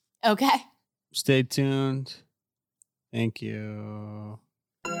break. Okay. Stay tuned. Thank you.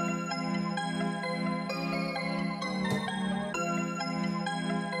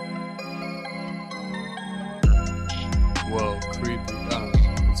 Whoa, creepy. Oh,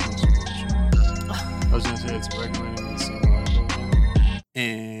 it's no bullshit. I was gonna say it's recommending the same article again.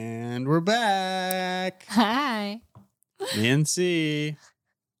 And we're back. Hi. Me and C.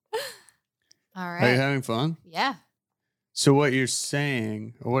 All Are you right. having fun? Yeah. So what you're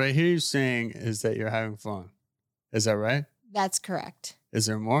saying, or what I hear you saying, is that you're having fun. Is that right? That's correct. Is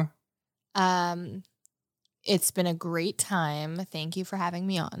there more? It's been a great time. Thank you for having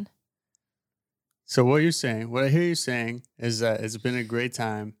me on. So what you're saying, what I hear you saying is that it's been a great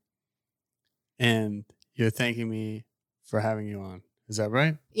time and you're thanking me for having you on. Is that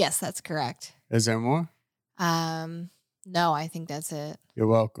right? Yes, that's correct. Is there more? No, I think that's it. You're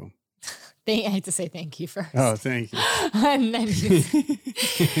welcome. I had to say thank you first. Oh, thank you. And then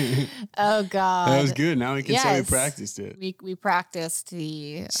oh God. That was good. Now we can say we Yes. practiced it. We practiced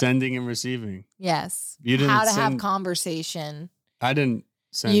the Sending and receiving. yes. You didn't how to have send- conversation. I didn't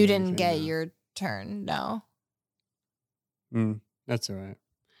send You didn't anything, get no. your turn. No. That's all right.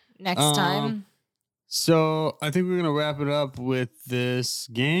 Next time. So I think we're gonna wrap it up with this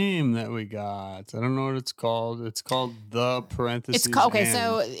game that we got. I don't know what it's called. It's called the parentheses. It's called okay, and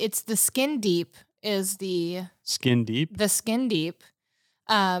so it's the Skin Deep is the Skin Deep. Skin Deep.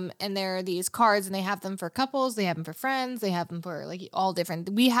 And there are these cards and they have them for couples, they have them for friends, they have them for like all different.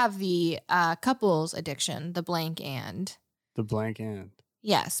 We have the couples addiction, the blank and. The blank and.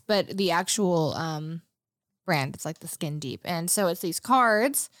 Yes, but the actual brand, it's like the Skin Deep. And so it's these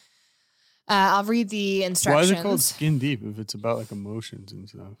cards. I'll read the instructions. Why is it called Skin Deep if it's about like emotions and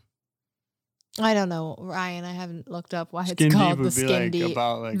stuff? I don't know, Ryan. I haven't looked up why Skin it's called Deep the would be Skin like Deep.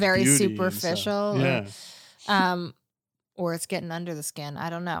 about like Very beauty and stuff. superficial. Yeah. Or it's getting under the skin. I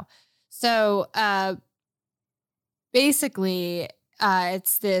don't know. So basically,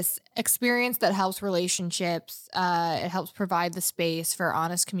 it's this experience that helps relationships. It helps provide the space for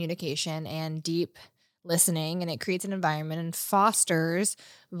honest communication and deep listening, and it creates an environment and fosters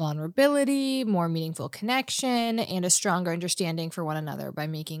vulnerability, more meaningful connection, and a stronger understanding for one another by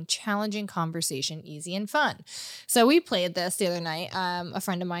making challenging conversation easy and fun. So we played this the other night. A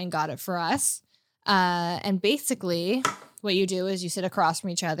friend of mine got it for us. And basically what you do is you sit across from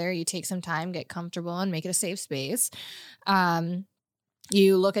each other, you take some time, get comfortable and make it a safe space.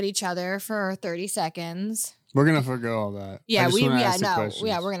 You look at each other for 30 seconds. We're gonna forgo all that. Yeah, we're questions.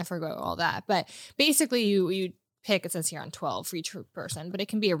 gonna forgo all that. But basically, you pick. It says here on 12 for each person, but it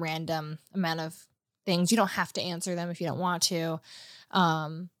can be a random amount of things. You don't have to answer them if you don't want to.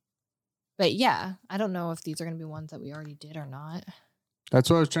 But yeah, I don't know if these are gonna be ones that we already did or not. That's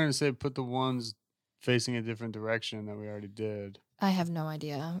what I was trying to say. Put the ones facing a different direction that we already did. I have no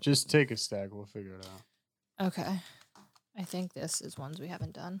idea. Just take a stack. We'll figure it out. Okay, I think this is ones we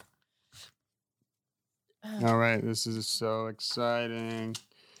haven't done. All right. This is so exciting.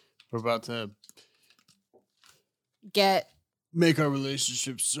 We're about to make our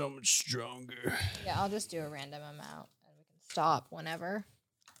relationship so much stronger. Yeah, I'll just do a random amount and we can stop whenever.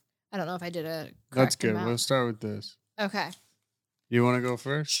 I don't know if I did a correct That's good. amount. We'll start with this. Okay, You want to go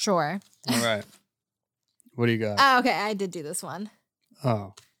first? sure. All right. What do you got? Okay, I did do this one.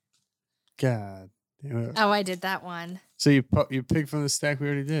 Oh, God. Damn it. Oh, I did that one. So you picked from the stack we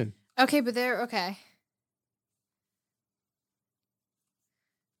already did. Okay, but they're okay.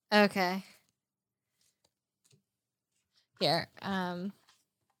 Okay. Here.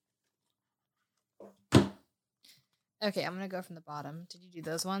 Okay, I'm gonna go from the bottom. Did you do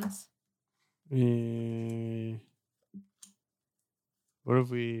those ones? What if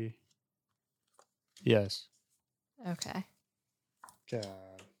we? Yes. Okay. God.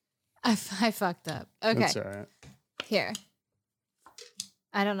 I fucked up. Okay. That's all right. Here.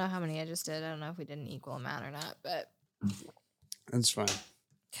 I don't know how many I just did. I don't know if we did an equal amount or not, but That's fine.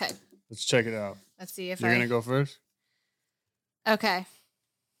 okay. Let's check it out. Let's see if You're gonna go first. Okay.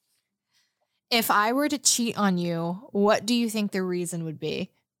 If I were to cheat on you, what do you think the reason would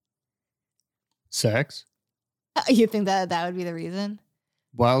be? Sex? You think that that would be the reason?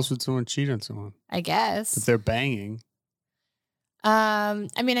 Why else would someone cheat on someone? I guess. If they're banging.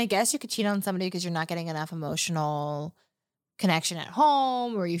 I mean, I guess you could cheat on somebody because you're not getting enough emotional connection at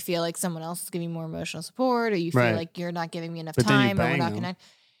home, or you feel like someone else is giving you more emotional support, or you feel Right. like you're not giving me enough But then you time, or we're bang not them. connected.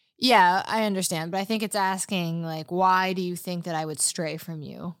 Yeah, I understand, but I think it's asking like, why do you think that I would stray from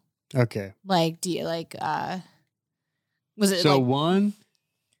you? Okay. Like, do you like? Was it So like? one,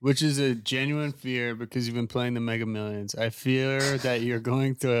 which is a genuine fear because you've been playing the Mega Millions. I fear that you're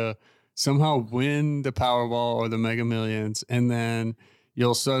going to somehow win the Powerball or the Mega Millions, and then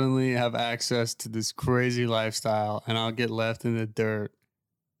you'll suddenly have access to this crazy lifestyle, and I'll get left in the dirt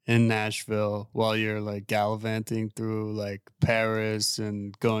in Nashville while you're like gallivanting through like Paris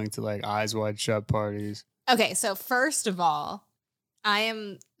and going to like Eyes Wide Shut parties. Okay, so first of all,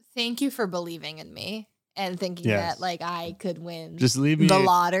 thank you for believing in me and thinking Yes. that like I could win Just leave me the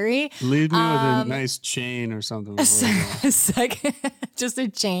lottery. Leave me with a Um, nice chain or something. A before you go. second, just a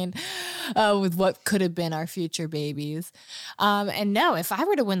chain with what could have been our future babies. And no, if I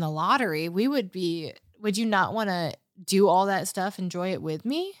were to win the lottery, would you not want to do all that stuff, enjoy it with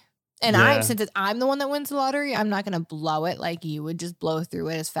me? And Yeah. since I'm the one that wins the lottery, I'm not going to blow it like you would just blow through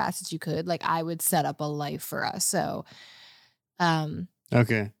it as fast as you could. Like I would set up a life for us. So,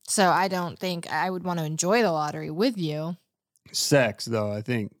 Okay. so I don't think I would want to enjoy the lottery with you. Sex, though, I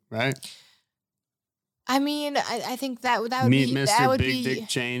think, right? I mean, I think that would Meet be Mr. that would Big be Dick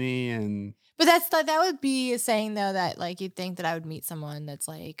Cheney and But that would be saying though that like you'd think that I would meet someone that's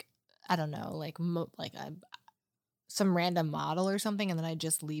like, I don't know, like some random model or something, and then I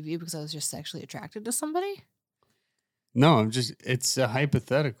just leave you because I was just sexually attracted to somebody. no, it's a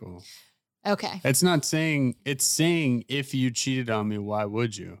hypothetical. Okay. It's not saying, it's saying if you cheated on me, why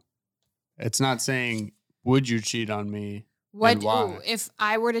would you? It's not saying would you cheat on me and why? If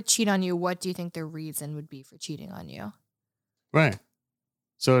I were to cheat on you, what do you think the reason would be for cheating on you? Right.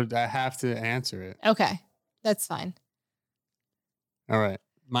 So I have to answer it. Okay, that's fine. All right.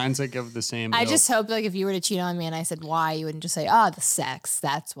 Mine's like of the same. I ilk. just hope like if you were to cheat on me and I said why, you wouldn't just say, "Oh, the sex,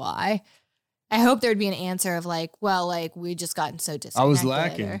 that's why." I hope there'd be an answer of like, well, like we just gotten so disconnected. I was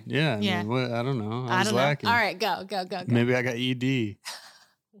lacking. or- Yeah. Yeah. I mean, I don't know. I I was don't know. lacking. All right, go. Maybe I got ED.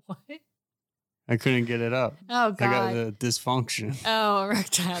 What? I couldn't get it up. Oh I got God. the dysfunction. Oh,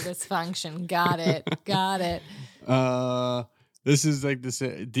 erectile dysfunction. Got it. This is like this.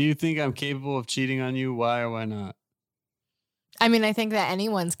 Do you think I'm capable of cheating on you? Why or why not? I mean, I think that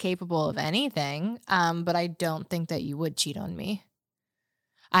anyone's capable of anything, but I don't think that you would cheat on me.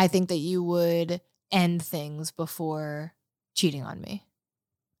 I think that you would end things before cheating on me.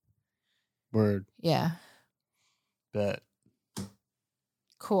 Word. Yeah. Bet.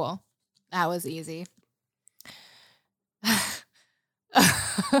 Cool. That was easy.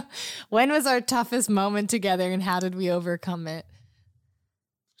 When was our toughest moment together and how did we overcome it?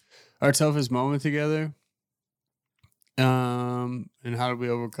 Our toughest moment together. And how did we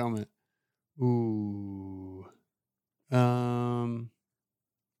overcome it? Ooh. I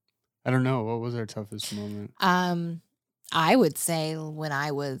don't know. What was our toughest moment? I would say when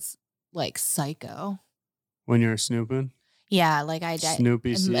I was like psycho. When you were snooping? Yeah, like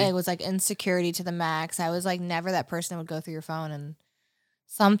Snoopy C? it was like insecurity to the max. I was like never that person that would go through your phone and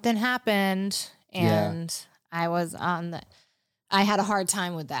something happened and I was I had a hard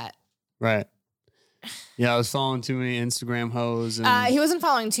time with that. Right. Yeah, I was following too many Instagram hoes. And He wasn't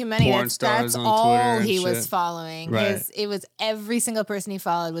following too many. porn stars That's on all Twitter and he was shit. following. Right. It was every single person he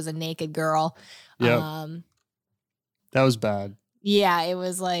followed was a naked girl. Yep. That was bad. Yeah, it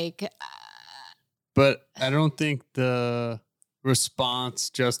was like But I don't think the response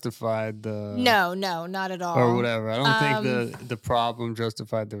justified the no, not at all. or whatever. I don't think the problem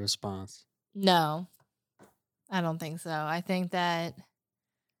justified the response. No, I don't think so. I think that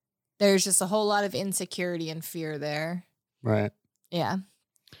there's just a whole lot of insecurity and fear there. Right. Yeah.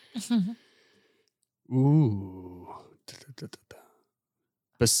 Ooh.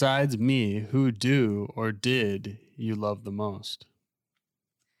 Besides me, who do or did you love the most?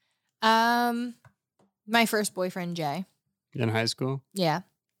 My first boyfriend, Jay. In high school? Yeah.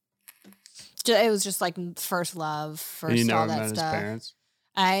 It was just like first love, And you first all never that met stuff. his parents?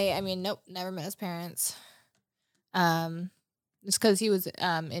 I mean, nope, never met his parents. It's because he was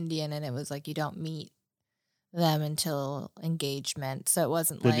Indian, and it was like you don't meet them until engagement, so it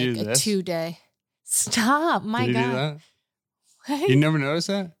wasn't Did you like do a this? 2-day. Stop, my Did you do God! that? What? You never noticed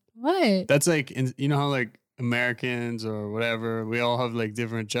that? What? That's like, you know how like Americans or whatever, we all have like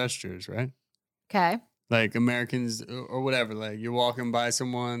different gestures, right? Okay. Like Americans or whatever, like you're walking by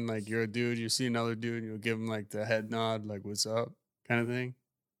someone, like you're a dude, you see another dude, you'll give him like the head nod, like what's up kind of thing.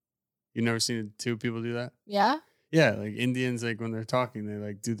 You never seen two people do that? Yeah. Yeah, like Indians, like when they're talking, they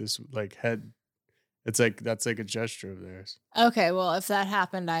like do this like head. It's like that's like a gesture of theirs. Okay, well, if that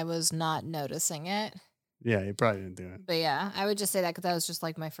happened, I was not noticing it. Yeah, you probably didn't do it. But yeah, I would just say that because that was just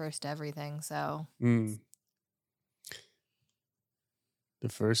like my first everything. So The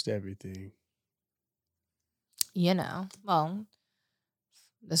first everything. Well,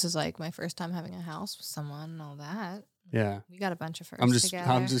 this is like my first time having a house with someone and all that. Yeah, we got a bunch of firsts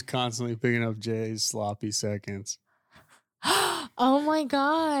together. I'm just constantly picking up Jay's sloppy seconds. Oh my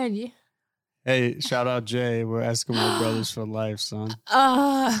god! Hey, shout out Jay. We're Eskimo brothers for life, son.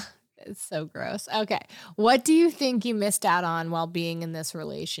 It's so gross. Okay, what do you think you missed out on while being in this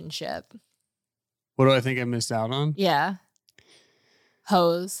relationship? What do I think I missed out on? Yeah,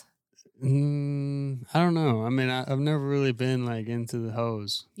 hose. I don't know. I mean, I've never really been like into the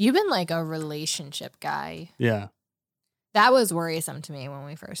hose. You've been like a relationship guy. Yeah. That was worrisome to me when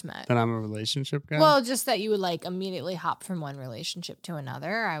we first met. That I'm a relationship guy? Well, just that you would like immediately hop from one relationship to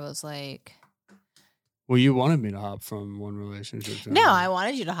another. I was like... Well, you wanted me to hop from one relationship to another. another. No, I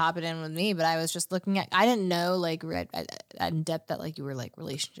wanted you to hop it in with me, but I was just looking at... I didn't know like in depth that like you were like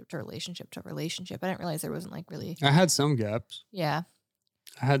relationship to relationship to relationship. I didn't realize there wasn't like really... I had some gaps. Yeah.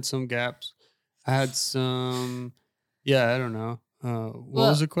 I had some gaps. I had some... Yeah, I don't know. What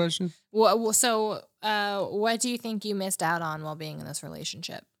was the question? So, what do you think you missed out on while being in this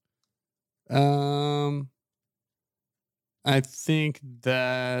relationship? I think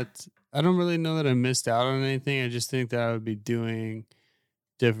that I don't really know that I missed out on anything. I just think that I would be doing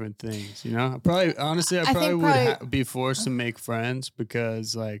different things. You know, honestly, I probably would be forced to make friends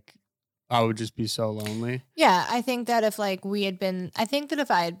because like I would just be so lonely. Yeah, I think that if like I think that if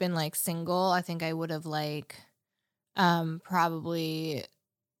I had been like single, I think I would have like. Probably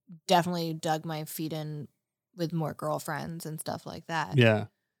definitely dug my feet in with more girlfriends and stuff like that. Yeah.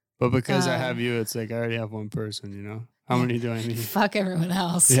 But because I have you, it's like I already have one person, you know? How many do I need? Fuck everyone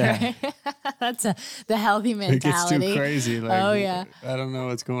else, right? That's the healthy mentality. It gets too crazy. Like, oh, yeah. I don't know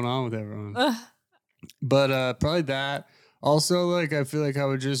what's going on with everyone. But probably that. Also, like, I feel like I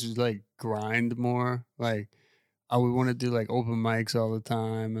would just, like, grind more. Like, I would want to do, like, open mics all the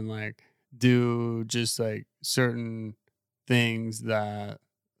time and, like, do just like certain things that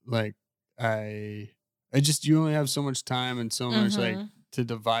like you only have so much time and so much like to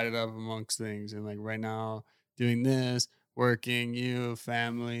divide it up amongst things, and like right now doing this, working,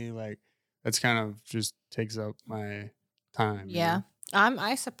 family, like that's kind of just takes up my time. Yeah. You know?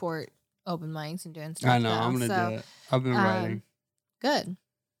 I support open mics and doing stuff. I know, I'm gonna do it. I've been writing. Good.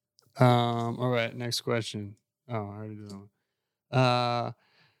 All right, next question. Oh, I already did that one.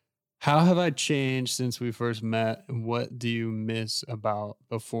 How have I changed since we first met? And what do you miss about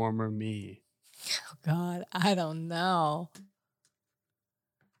the former me? Oh God, I don't know.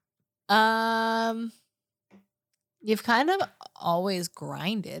 You've kind of always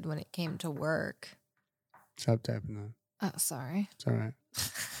grinded when it came to work. Stop typing that. Oh, sorry. It's all right.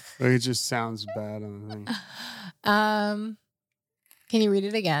 Like, it just sounds bad on the thing. Can you read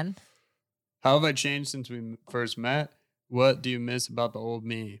it again? How have I changed since we first met? What do you miss about the old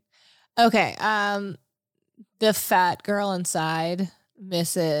me? Okay. The fat girl inside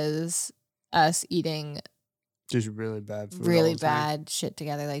misses us eating just really bad food. Really bad shit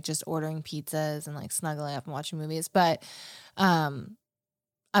together, like just ordering pizzas and like snuggling up and watching movies. But I'm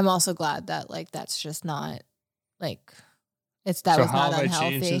also glad that like that's just not like was not unhealthy. So how have I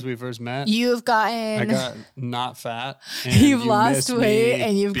changed since we first met? You've gotten... I got not fat. And you've lost weight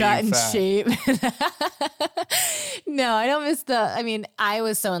and you've gotten fat. Shape. No, I don't miss I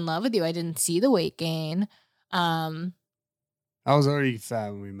was so in love with you. I didn't see the weight gain. I was already fat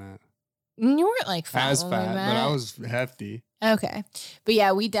when we met. You weren't like fat when we met. But I was hefty. Okay. But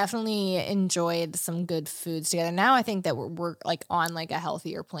yeah, we definitely enjoyed some good foods together. Now I think that we're like on like a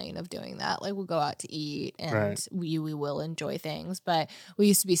healthier plane of doing that. Like we'll go out to eat and we will enjoy things. But we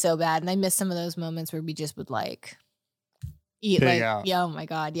used to be so bad. And I miss some of those moments where we just would like eat pig out. Yeah, oh my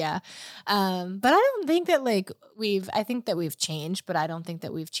God, yeah. But I don't think that like I think that we've changed, but I don't think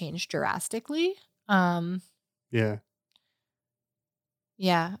that we've changed drastically. Yeah.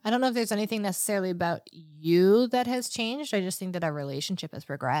 Yeah, I don't know if there's anything necessarily about you that has changed. I just think that our relationship has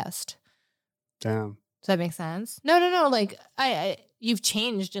progressed. Damn. Does that make sense? No. Like, you've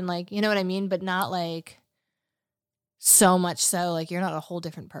changed and like, you know what I mean? But not like so much so. Like, you're not a whole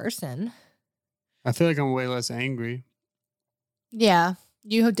different person. I feel like I'm way less angry. Yeah,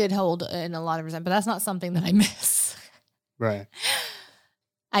 you did hold in a lot of resentment, but that's not something that I miss. Right.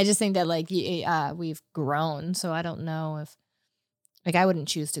 I just think that like we've grown, so I don't know if. Like, I wouldn't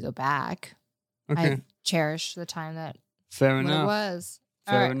choose to go back. Okay. I cherish the time that Fair enough. It was.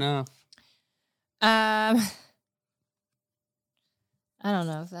 Fair enough. I don't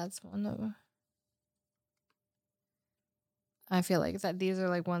know if that's one of. I feel like that these are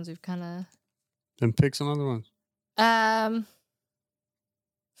like ones we've kind of. Then pick some other ones.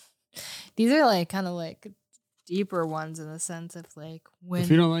 These are like kind of like deeper ones in the sense of like when.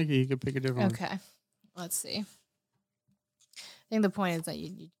 If you don't like it, you can pick a different one. Okay, let's see. I think the point is that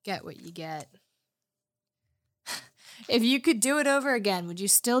you get what you get. If you could do it over again, would you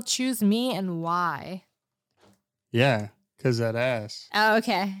still choose me and why? Yeah, because that ass. Oh,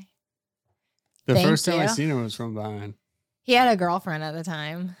 okay. The Thank first time I you. seen her was from behind. He had a girlfriend at the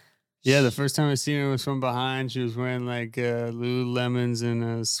time. Yeah, the first time I seen her was from behind. She was wearing like Lululemons and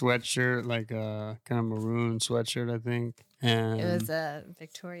a sweatshirt, like a kind of maroon sweatshirt, I think. And It was a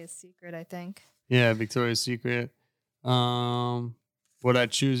Victoria's Secret, I think. yeah, Victoria's Secret. Would I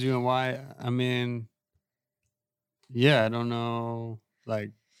choose you and why? I mean, yeah, I don't know.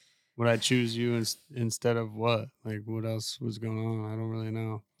 Like, would I choose you instead of what? Like, what else was going on? I don't really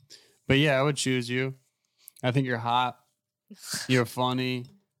know. But yeah, I would choose you. I think you're hot. You're funny.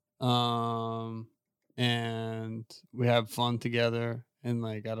 And we have fun together. And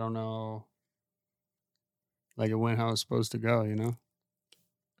like, I don't know. Like, it went how it was supposed to go, you know?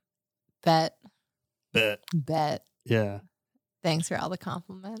 Bet. Bet. Yeah. Thanks for all the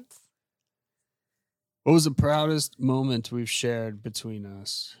compliments. What was the proudest moment we've shared between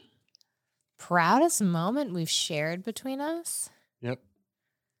us? Proudest moment we've shared between us? Yep.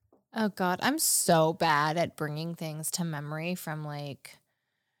 Oh, God. I'm so bad at bringing things to memory from, like,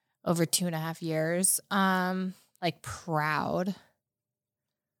 over 2.5 years. Like, proud.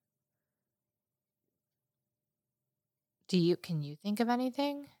 Can you think of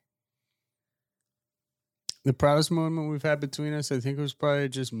anything? The proudest moment we've had between us, I think it was probably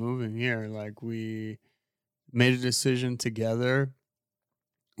just moving here. Like, we made a decision together.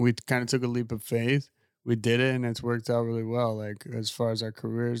 We kind of took a leap of faith. We did it, and it's worked out really well. Like, as far as our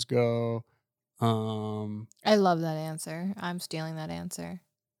careers go. I love that answer. I'm stealing that answer.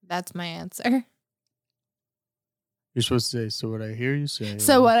 That's my answer. You're supposed to say, so what I hear you say.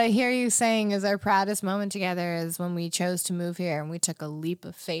 So what I hear you saying is our proudest moment together is when we chose to move here and we took a leap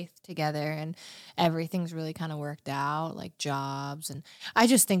of faith together and everything's really kind of worked out, like jobs. And I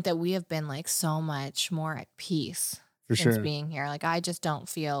just think that we have been like so much more at peace For since sure. being here. Like I just don't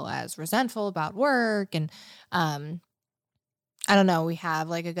feel as resentful about work. And I don't know, we have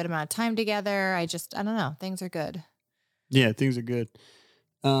like a good amount of time together. I don't know. Things are good. Yeah, things are good.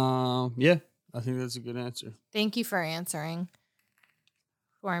 Yeah, I think that's a good answer. Thank you for answering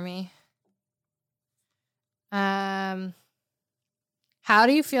for me. How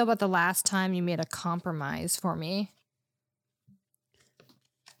do you feel about the last time you made a compromise for me?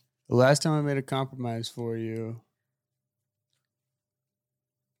 The last time I made a compromise for you,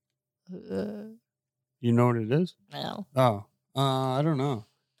 you know what it is? No. Oh, I don't know.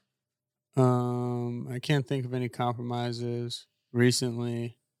 I can't think of any compromises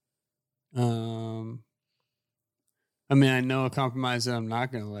recently. I mean, I know a compromise that I'm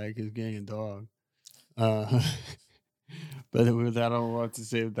not gonna like is getting a dog. But with that, I don't want to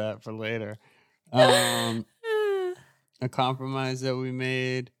save that for later. A compromise that we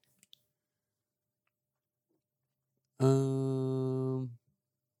made. I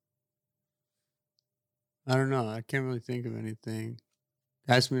don't know. I can't really think of anything.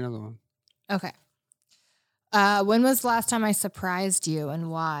 Ask me another one. Okay. When was the last time I surprised you and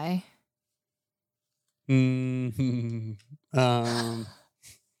why?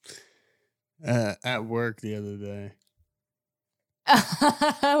 At work the other day.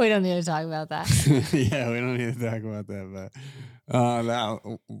 We don't need to talk about that. Yeah, we don't need to talk about that. But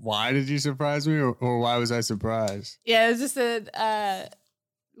now, why did you surprise me, or why was I surprised? Yeah, it was just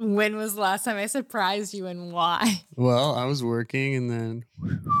when was the last time I surprised you and why? Well, I was working, and then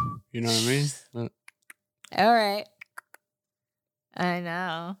you know what I mean. All right. I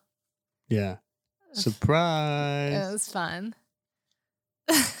know. Yeah. Surprise. It was fun.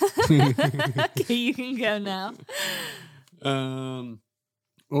 Okay, you can go now.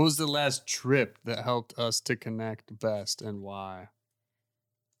 What was the last trip that helped us to connect best, and why?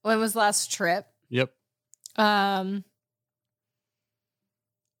 When was the last trip? Yep. I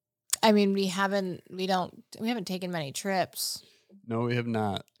mean, we haven't taken many trips. No, we have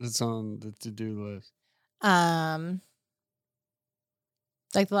not. It's on the to-do list.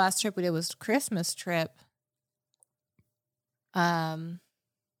 Like the last trip we did was Christmas trip. And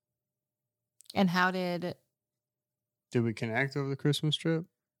how did we connect over the Christmas trip?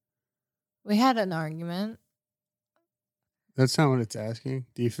 we had an argument? That's not what it's asking.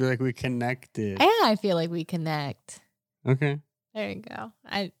 Do you feel like we connected? Yeah, I feel like we connect. Okay. There you go.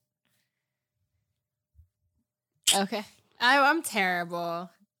 Okay. I'm terrible.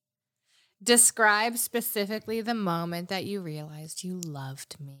 Describe specifically the moment that you realized you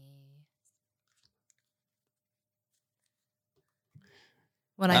loved me.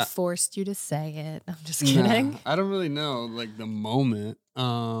 When I forced you to say it. I'm just kidding. Nah, I don't really know, like, the moment.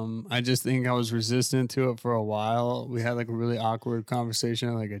 I just think I was resistant to it for a while. We had like a really awkward conversation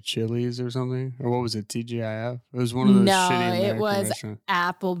at like a Chili's or something. Or what was it, TGIF? It was one of those shitty American it was restaurants.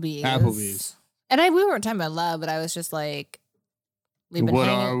 Applebee's. And we weren't talking about love, but I was just like, we've been What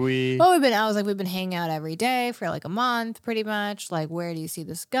hanging. are we? Well, I was like, we've been hanging out every day for like a month, pretty much. Like, where do you see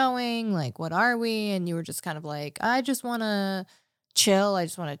this going? Like, what are we? And you were just kind of like, I just want to chill. I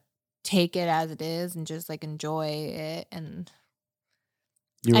just want to take it as it is and just like enjoy it. And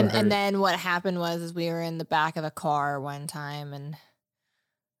then what happened was we were in the back of a car one time, and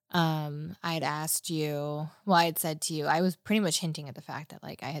I'd asked you, well, I had said to you, I was pretty much hinting at the fact that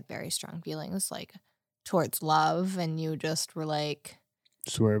like I had very strong feelings like towards love, and you just were like,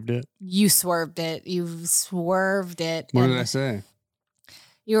 swerved it. You swerved it. You've swerved it. What did I say?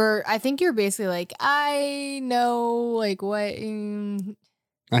 I think you're basically like, I know, like what.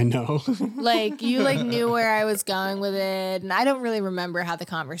 I know. Like you like knew where I was going with it, and I don't really remember how the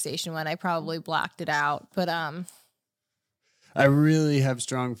conversation went. I probably blocked it out, but I really have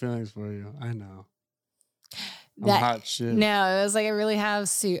strong feelings for you. I know. I'm hot shit. No, it was like I really have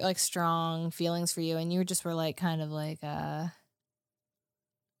like strong feelings for you, and you just were like kind of like I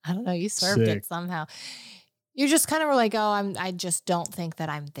don't know, you swerved it somehow. You just kind of were like, oh, I just don't think that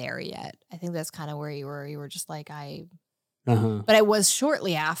I'm there yet. I think that's kind of where you were. You were just like, But it was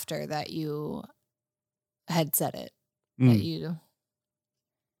shortly after that you had said it. That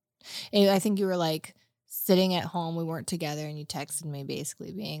I think you were like sitting at home. We weren't together, and you texted me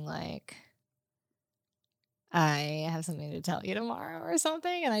basically being like, I have something to tell you tomorrow or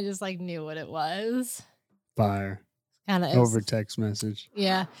something. And I just like knew what it was. Fire. Kind of over text message.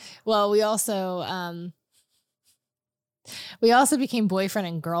 Yeah. Well, we also became boyfriend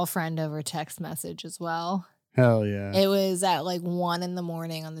and girlfriend over text message as well. Hell yeah. It was at like 1 a.m.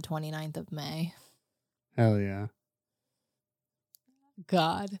 on the 29th of May. Hell yeah.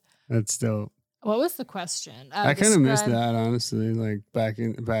 God. That's dope. What was the question? I kind of missed that, honestly. Like back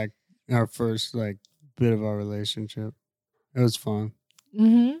our first like bit of our relationship. It was fun.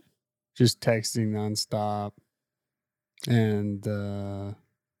 Mm-hmm. Just texting nonstop. And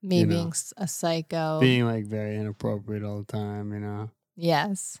me being a psycho. Being like very inappropriate all the time, you know?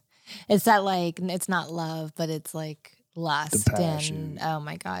 Yes. It's that like, it's not love, but it's like lust. The passion. And oh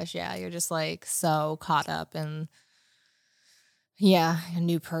my gosh, yeah. You're just like so caught up in, a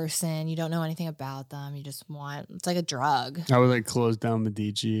new person. You don't know anything about them. You just it's like a drug. I would like close down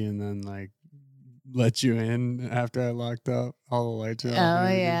Medici and then like let you in after I locked up. All the lights are off.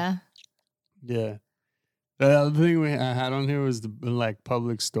 Oh, yeah. Yeah. The other thing I had on here was the like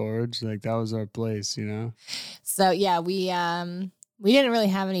public storage. Like that was our place, you know? So yeah, we didn't really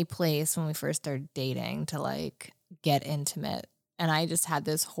have any place when we first started dating to like get intimate. And I just had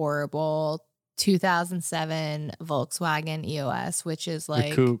this horrible 2007 Volkswagen EOS, which is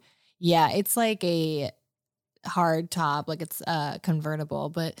like, yeah, it's like a hard top, like it's convertible,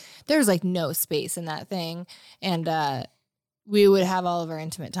 but there's like no space in that thing. And we would have all of our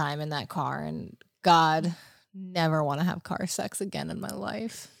intimate time in that car, and God, never want to have car sex again in my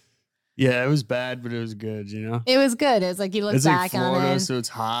life. Yeah, it was bad, but it was good, you know? It was good. It was like you look back like Florida, on it. So it's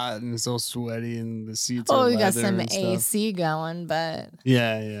hot and it's all sweaty and the seats are Oh, leather. We got some and AC going, but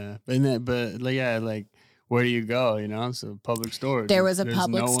yeah. But like, yeah, like where do you go, you know? So public storage. There was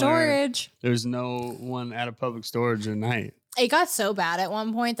public storage. There's no one at a public storage at night. It got so bad at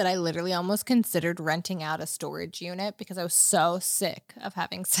one point that I literally almost considered renting out a storage unit because I was so sick of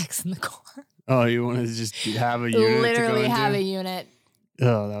having sex in the car. Oh, you want to just have a unit? Literally have a unit.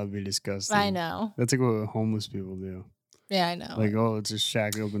 Oh, that would be disgusting. I know. That's like what homeless people do. Yeah, I know. Like, let's just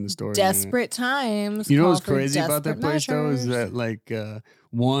shack open the storage Desperate times. You know what's crazy about that place, though, is that, like,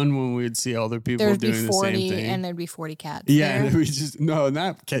 one, when we'd see other people doing the same thing. And there'd be 40 cats. Yeah, and we just,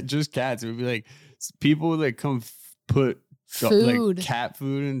 just cats. It would be like, people would, like, come put food, like cat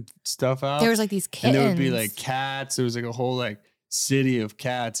food and stuff out. There was, like, these kittens. And there would be, like, cats. There was, like, a whole, like, city of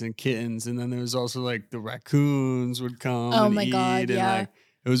cats and kittens, and then there was also like the raccoons would come and eat, God, and yeah. like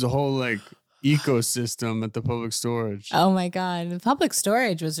it was a whole like ecosystem at the public storage. Oh my God, the public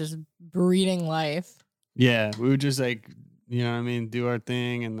storage was just breeding life. Yeah, we would just like, you know what I mean, do our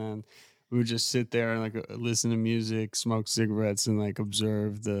thing, and then we would just sit there and like listen to music, smoke cigarettes, and like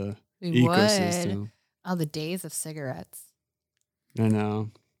observe the ecosystem. Oh, the days of cigarettes. I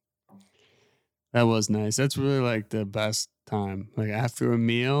know. That was nice. That's really like the best time. Like after a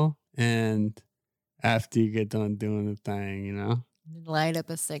meal and after you get done doing the thing, you know? Light up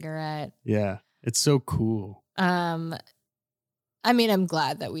a cigarette. Yeah. It's so cool. I mean, I'm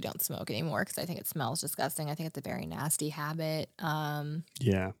glad that we don't smoke anymore because I think it smells disgusting. I think it's a very nasty habit.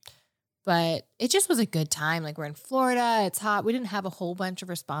 Yeah. But it just was a good time. Like, we're in Florida. It's hot. We didn't have a whole bunch of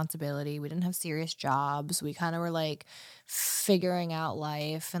responsibility. We didn't have serious jobs. We kind of were like figuring out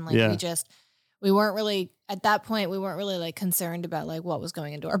life. And like, we weren't really, at that point, we weren't really like concerned about like what was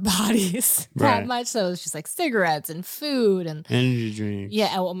going into our bodies that much. So it was just like cigarettes and food and energy drinks.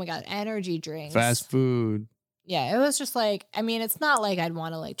 Yeah. Oh my God. Energy drinks. Fast food. Yeah. It was just like, I mean, it's not like I'd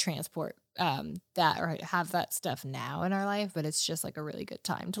want to like transport that or have that stuff now in our life, but it's just like a really good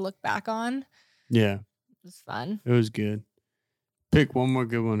time to look back on. Yeah. It was fun. It was good. Pick one more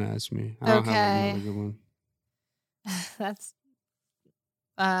good one, ask me. I don't have another good one. That's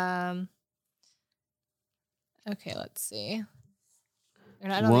okay, let's see.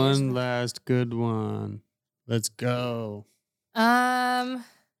 One last good one. Let's go. Oh,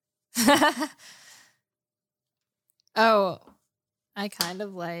 I kind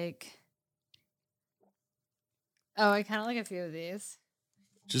of like a few of these.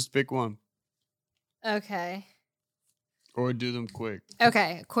 Just pick one. Okay. Or do them quick.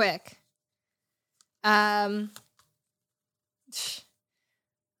 Okay, quick.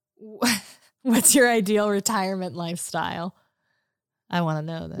 What's your ideal retirement lifestyle? I want to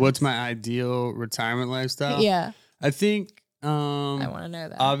know that. What's my ideal retirement lifestyle? Yeah. I think I want to know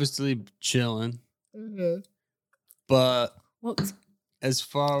that. Obviously chilling. Mm-hmm. But as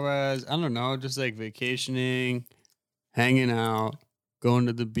far as, I don't know, just like vacationing, hanging out, going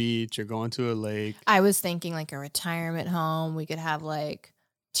to the beach or going to a lake. I was thinking like a retirement home. We could have like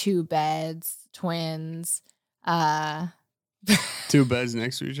 2 beds, twins. 2 beds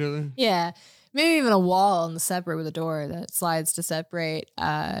next to each other? Yeah. Maybe even a wall and separate with a door that slides to separate.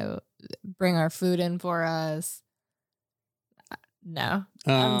 Bring our food in for us. No,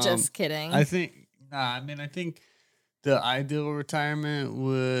 I'm just kidding. I think the ideal retirement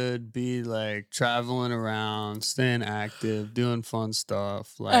would be like traveling around, staying active, doing fun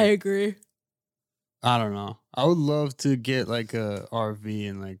stuff. Like, I agree. I don't know. I would love to get like a RV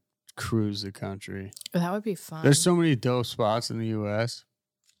and like cruise the country. That would be fun. There's so many dope spots in the U.S.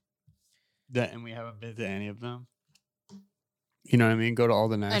 and we haven't been to any of them. You know what I mean? Go to all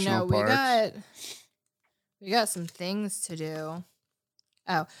the national parks. We got some things to do.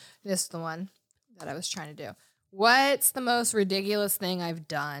 Oh, this is the one that I was trying to do. What's the most ridiculous thing I've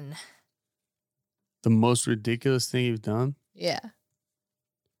done? The most ridiculous thing you've done? Yeah.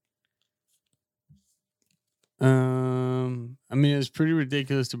 I mean, it's pretty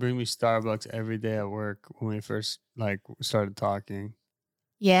ridiculous to bring me Starbucks every day at work when we first like started talking.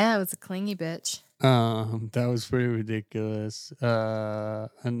 Yeah, I was a clingy bitch. That was pretty ridiculous.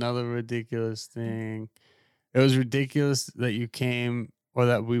 Another ridiculous thing. It was ridiculous that you came or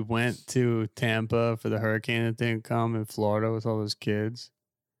that we went to Tampa for the hurricane that didn't come in Florida with all those kids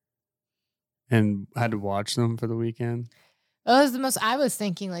and had to watch them for the weekend. That was I was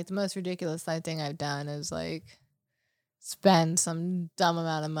thinking like the most ridiculous thing I've done is like spend some dumb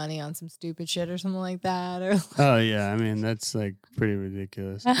amount of money on some stupid shit or something like that. Or oh yeah, I mean that's like pretty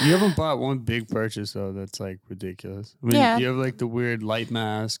ridiculous. You haven't bought one big purchase though that's like ridiculous. I mean, you have like the weird light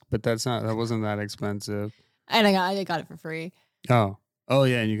mask, but that wasn't that expensive. And I got it for free. Oh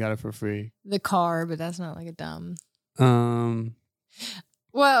yeah, and you got it for free. The car, but that's not like a dumb.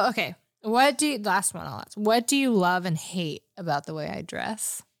 Well, okay. Last one I'll ask. What do you love and hate about the way I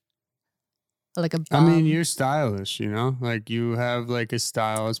dress? Like a bum? I mean, you're stylish, you know? Like you have like a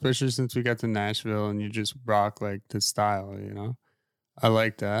style, especially since we got to Nashville and you just rock like the style, you know? I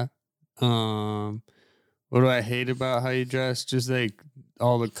like that. What do I hate about how you dress? Just like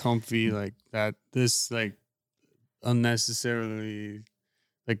all the comfy, like this like unnecessarily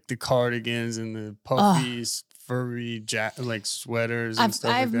like the cardigans and the puffy furry like sweaters and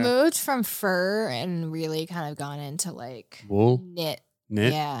stuff I've like that. moved from fur and really kind of gone into like wool, knit.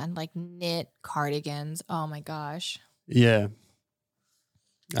 Yeah, and like knit cardigans. Oh my gosh. Yeah.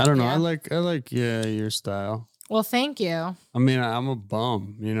 I don't know. I like your style. Well, thank you. I mean, I'm a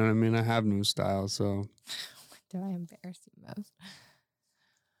bum. You know what I mean? I have no style, so. Do I embarrass you most?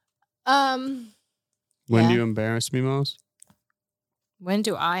 When do you embarrass me most? When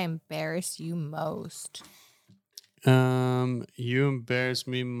do I embarrass you most? You embarrass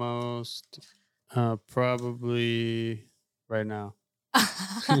me most probably right now.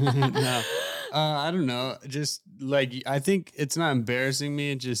 No. I don't know. Just like I think it's not embarrassing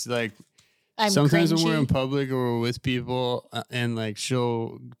me. It's just like sometimes when we're in public or we're with people and like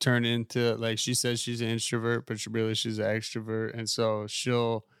she'll turn into like she says she's an introvert, but she's an extrovert, and so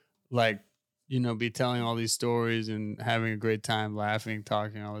she'll like be telling all these stories and having a great time, laughing,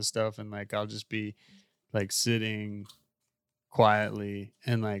 talking, all this stuff. And like, I'll just be like sitting quietly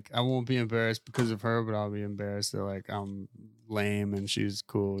and like, I won't be embarrassed because of her, but I'll be embarrassed that like I'm lame and she's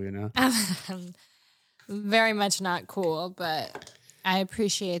cool, Very much not cool, but I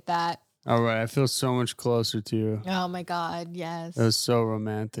appreciate that. All right. I feel so much closer to you. Oh my God. Yes. It was so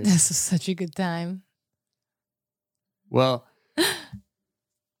romantic. This was such a good time. Well,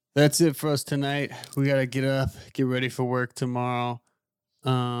 that's it for us tonight. We got to get up, get ready for work tomorrow.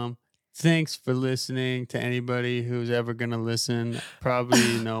 Thanks for listening to anybody who's ever going to listen.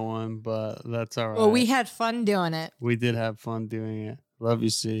 Probably no one, but that's all right. Well, we had fun doing it. We did have fun doing it. Love you,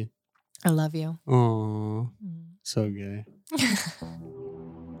 C. I love you. Oh, so gay.